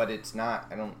readers, but it's not.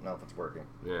 I don't know if it's working.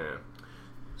 Yeah.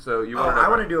 So you I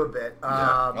want to do a bit.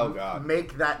 Oh God!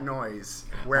 Make that noise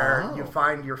where you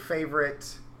find your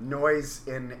favorite noise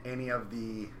in any of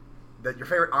your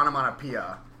favorite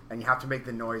onomatopoeia, and you have to make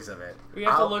the noise of it. We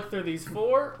have to look through these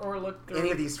 4 or look through any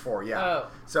of these 4. Yeah. Oh.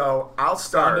 So I'll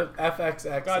start.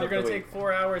 FXX. God, you're gonna take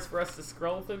 4 hours for us to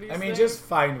scroll through these. things? just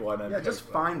find one. Yeah, just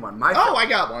find one. I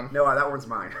got one. No, that one's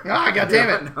mine. Ah, God damn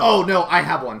it! No. Oh no, I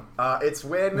have one. It's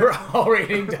when We're all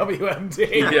rating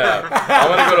WMD. Yeah. I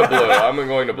want to go to blue. I'm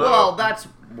going to blue. Well, that's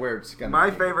where it's gonna. my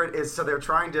be. favorite is they're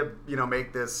trying to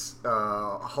make this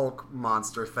Hulk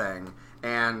monster thing,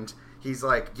 and he's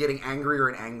getting angrier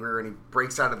and angrier, and he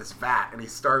breaks out of this vat, and he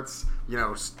starts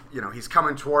he's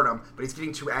coming toward him, but he's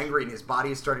getting too angry, and his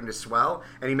body is starting to swell,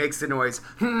 and he makes the noise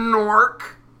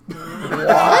Nork.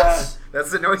 What?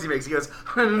 That's the noise he makes. He goes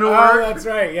Oh, Nork. that's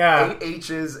right. Yeah. 8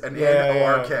 H's and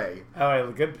N-O-R-K.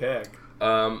 Oh, good pick.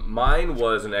 Mine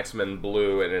was an X-Men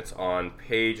Blue, and it's on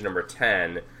page number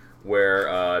 10,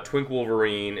 where Twink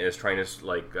Wolverine is trying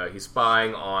to he's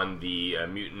spying on the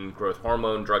mutant growth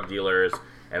hormone drug dealers,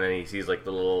 and then he sees the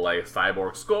little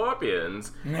cyborg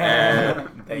scorpions, and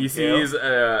he sees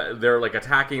they're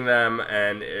attacking them,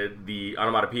 and the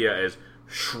onomatopoeia is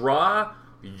Shra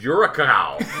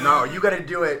Yurikow. No, you gotta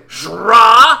do it.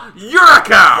 Shra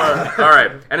Yurikow. All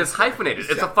right, and it's hyphenated.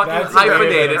 It's a fucking That's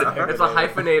hyphenated. good. It's a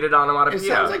hyphenated onomatopoeia. It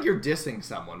sounds like you're dissing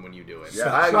someone when you do it.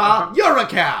 Yeah. You're a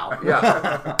cow.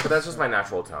 Yeah, but that's just my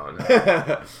natural tone.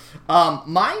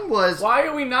 Mine was. Why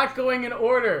are we not going in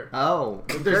order? Oh,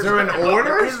 is there an order?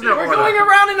 There is no We're order. going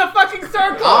around in a fucking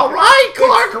circle. All right,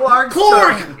 Clark. Clark's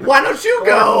turn. Why don't you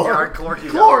go? Yeah, Clark,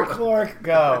 you go. Clark,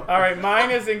 go. All right,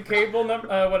 mine is in Cable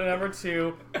number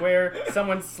 2, where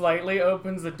someone slightly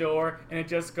opens the door and it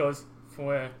just goes.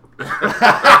 Fue.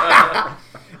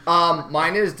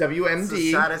 Mine is It's the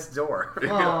WMD. saddest door.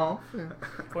 Oh.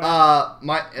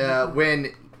 Fue. When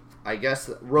I guess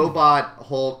Robot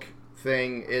Hulk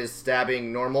thing is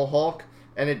stabbing normal Hulk,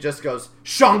 and it just goes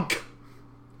shunk.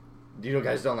 You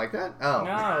guys don't like that? Oh,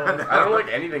 No. I don't like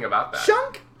anything about that.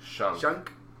 shunk, Shunk.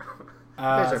 Shunk.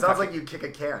 Uh, It sounds like you kick a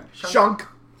can. shunk.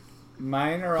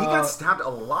 mine are He all. got stabbed a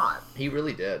lot. He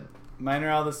really did. Mine are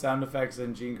all the sound effects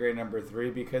in Jean Grey number 3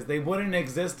 because they wouldn't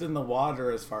exist in the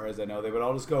water as far as I know. They would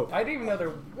all just go. I didn't even know there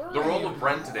were. The role of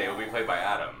Brent today will be played by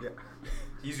Adam. Yeah.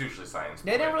 He's usually science.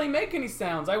 They didn't really make any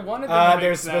sounds. I wanted them to make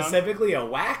There's sound, specifically a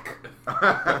whack. but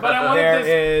I wanted There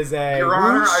this. is a Your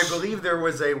Honor, I whoosh, believe there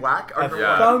was a whack. a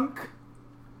Yeah. thunk.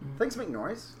 Things make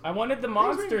noise. I wanted the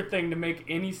monster thing to make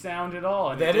any sound at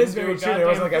all. And That it is didn't very do true. There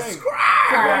was goddamn like a thing.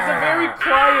 scratch. It was a very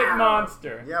quiet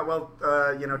monster. Yeah, well,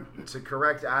 to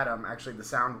correct Adam, actually the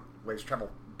sound waves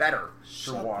travel better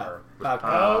through water.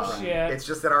 Oh shit! It's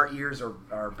just that our ears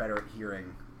are better at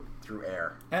hearing through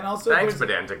air. And also, Thanks,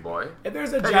 there's- pedantic boy. if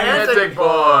there's a giant, Pedantic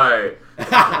boy.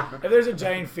 if there's a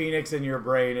giant phoenix in your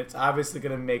brain, it's obviously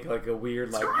gonna make a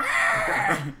weird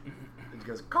It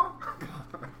goes, caw.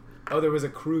 Oh, there was a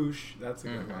crush. That's a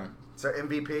good one. So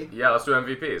MVP? Yeah, let's do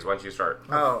MVPs. Why don't you start?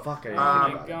 Oh, fuck, I didn't Oh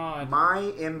think my god! my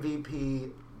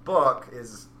MVP book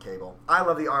is Cable. I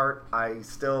love the art. I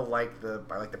still like the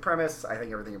premise. I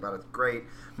think everything about it's great.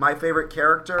 My favorite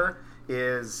character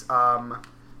is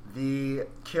the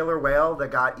killer whale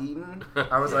that got eaten.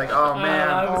 I was like, oh man,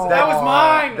 that was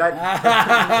mine.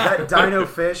 that dino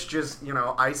fish just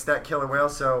iced that killer whale.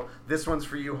 So this one's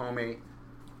for you, homie.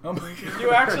 Oh my god!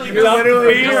 You actually You dumped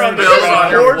literally beer on the spilled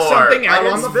on your Poured floor. something I out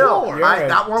didn't on the spill. floor. You're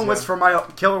That one right, was Jeff. for my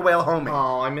killer whale homie.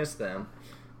 Oh, I missed them.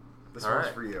 This All one's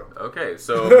right. for you. Okay,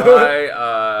 so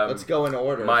my Let's go in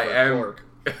order. my for M- Clark.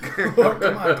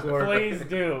 Come on, Clark. Please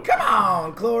do. Come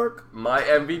on, Clark. My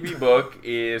MVP book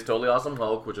is Totally Awesome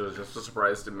Hulk, which was just a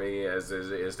surprise to me as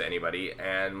it is to anybody.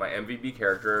 And my MVP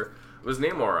character was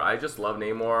Namor. I just love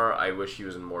Namor. I wish he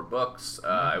was in more books.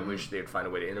 I wish they'd find a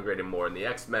way to integrate him more in the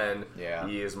X-Men. Yeah.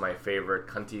 He is my favorite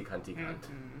cunty cunt.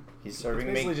 He's serving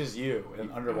Basically me. just you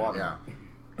and underwater.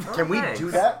 Yeah. Can we thanks.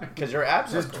 do that? Because your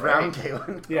abs Just look drown great.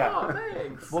 Caitlin. Yeah. Oh,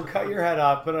 thanks. We'll cut your head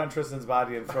off, put it on Tristan's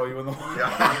body, and throw you in the water.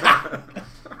 Yeah.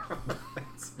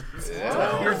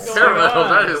 You're What's terrible. going on?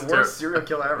 That The is worst serial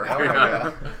killer ever. Oh my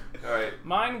God. All right.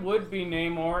 Mine would be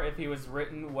Namor if he was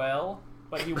written well,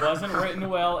 but he wasn't written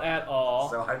well at all.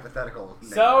 So hypothetical.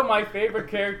 So my favorite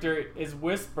character is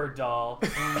Whisper Doll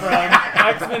from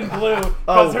X-Men Blue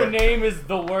because her name is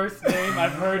the worst name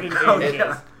I've heard in ages.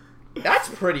 yeah. That's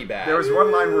pretty bad. There was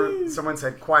one line where someone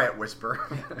said "quiet whisper."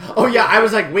 Oh yeah, I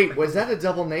was like, wait, was that a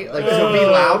double name? Like, to be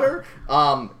louder?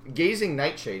 Gazing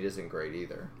Nightshade isn't great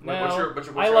either. No, What's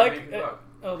your I like. MVP book?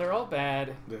 Oh, they're all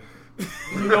bad.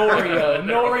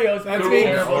 Norio's That's pretty me.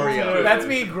 terrible Oreo. too. That's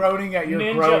me groaning at your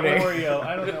Ninja groaning. Oreo.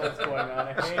 I don't know what's going on.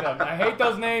 I hate them. I hate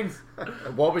those names.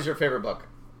 What was your favorite book?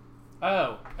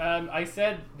 Oh, I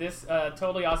said this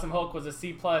Totally Awesome Hulk was a C+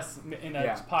 in a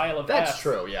Yeah. pile of That's Fs.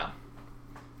 true, yeah.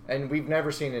 And we've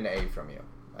never seen an A from you,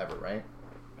 ever, right?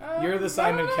 You're the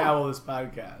Simon Cowell of this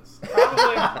podcast.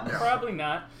 Probably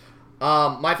not.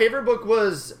 My favorite book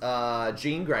was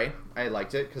Jean Grey. I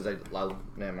liked it because I love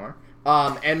Namor.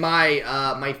 And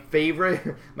my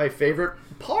favorite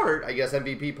part, I guess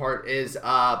MVP part, is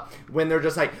when they're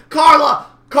just like, Carla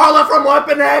from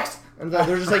Weapon X, and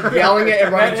they're just like yelling it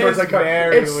and running That towards is the car.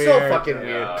 very It's so weird. fucking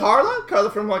Yeah. weird.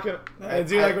 Carla from Weapon. I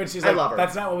do like when she's I like, love her.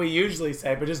 that's not what we usually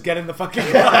say, but just get in the fucking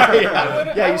car.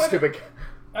 yeah, I you would- stupid.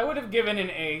 I would have given an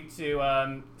A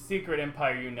to Secret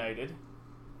Empire United.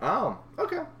 Oh,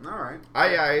 okay. All right.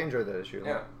 I enjoyed that issue.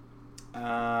 Yeah.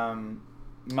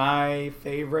 My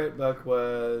favorite book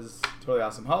was Totally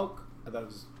Awesome Hulk. I thought it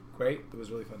was great. It was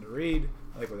really fun to read.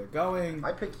 I like where they're going.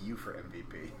 I pick you for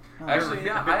MVP. Actually,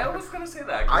 yeah, I was gonna say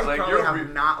that. 'cause, I like, probably your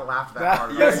have not laughed that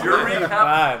hard. yeah, in your my life. recap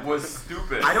God. was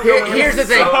stupid. I don't know. Here's the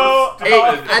thing. So Hey,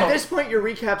 stupid. at this point, your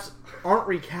recaps aren't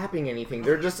recapping anything.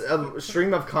 They're just a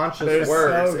stream of conscious They're so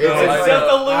words. good. It's I just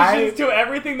know. allusions to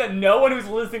everything that no one who's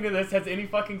listening to this has any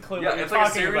fucking clue Yeah, what you're it's like a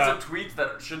talking series about. of tweets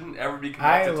that shouldn't ever be I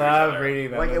connected to each love other. reading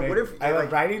them. Like, and what if- I love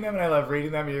like- writing them and I love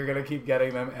reading them, and you're going to keep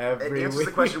getting them It every answers week.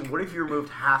 the question: what if you removed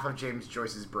half of James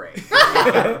Joyce's brain?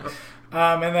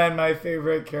 And then my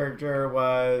favorite character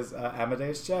was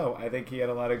Amadeus Cho. I think he had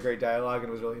a lot of great dialogue, and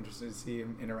it was really interesting to see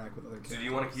him interact with other characters. So do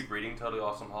you want to keep reading Totally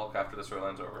Awesome Hulk after the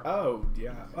storyline's over? Oh,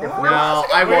 yeah. No,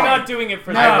 I We're won't. not doing it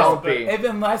for I that. won't but be. If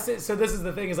unless it, so this is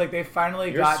the thing, is like they finally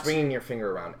You're got swinging your finger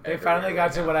around. they finally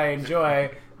got to everywhere what right I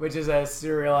enjoy, which is a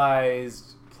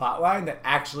serialized plotline that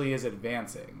actually is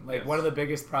advancing. Like Yes. one of the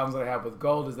biggest problems that I have with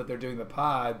Gold is that they're doing the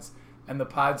pods, and the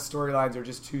pod storylines are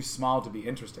just too small to be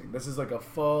interesting. This is like a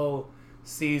full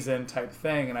season type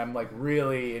thing, and I'm like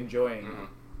really enjoying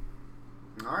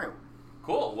it. All right.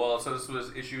 Cool. Well, so this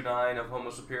was issue 9 of Homo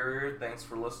Superior. Thanks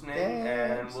for listening, and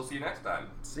Thanks. we'll see you next time.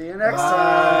 See you next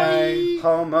Bye. time.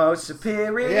 Homo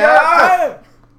superior. now. Yeah.